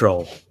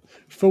control.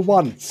 For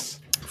once.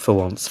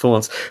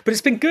 But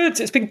it's been good.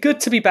 It's been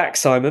good to be back,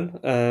 Simon,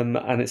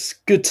 and it's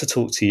good to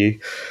talk to you.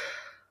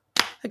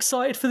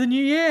 Excited for the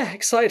new year.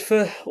 Excited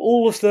for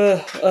all of the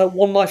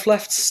One Life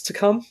Lefts to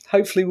come.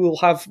 Hopefully we'll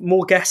have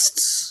more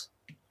guests,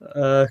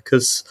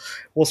 because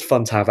it was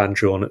fun to have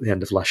Andrew on at the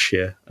end of last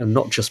year, and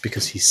not just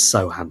because he's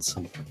so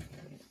handsome.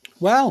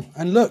 Well,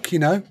 and look,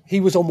 he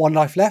was on One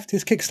Life Left.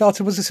 His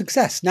Kickstarter was a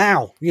success.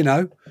 Now,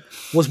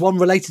 was one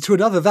related to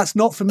another? That's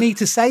not for me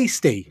to say,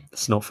 Steve.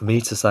 It's not for me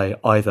to say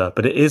either,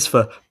 but it is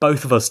for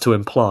both of us to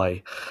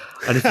imply.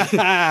 And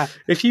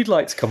if you'd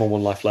like to come on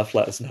One Life Left,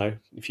 let us know.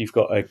 If you've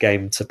got a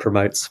game to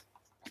promote,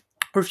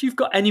 Or if you've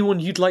got anyone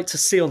you'd like to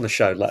see on the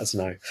show, let us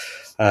know.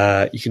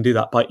 You can do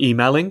that by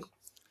emailing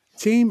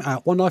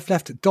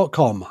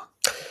team@onelifeleft.com.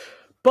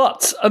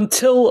 But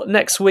until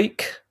next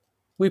week,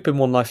 we've been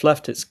One Life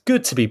Left. It's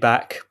good to be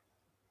back.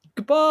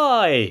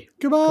 Goodbye.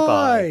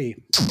 Goodbye.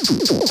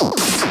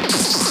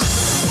 Goodbye.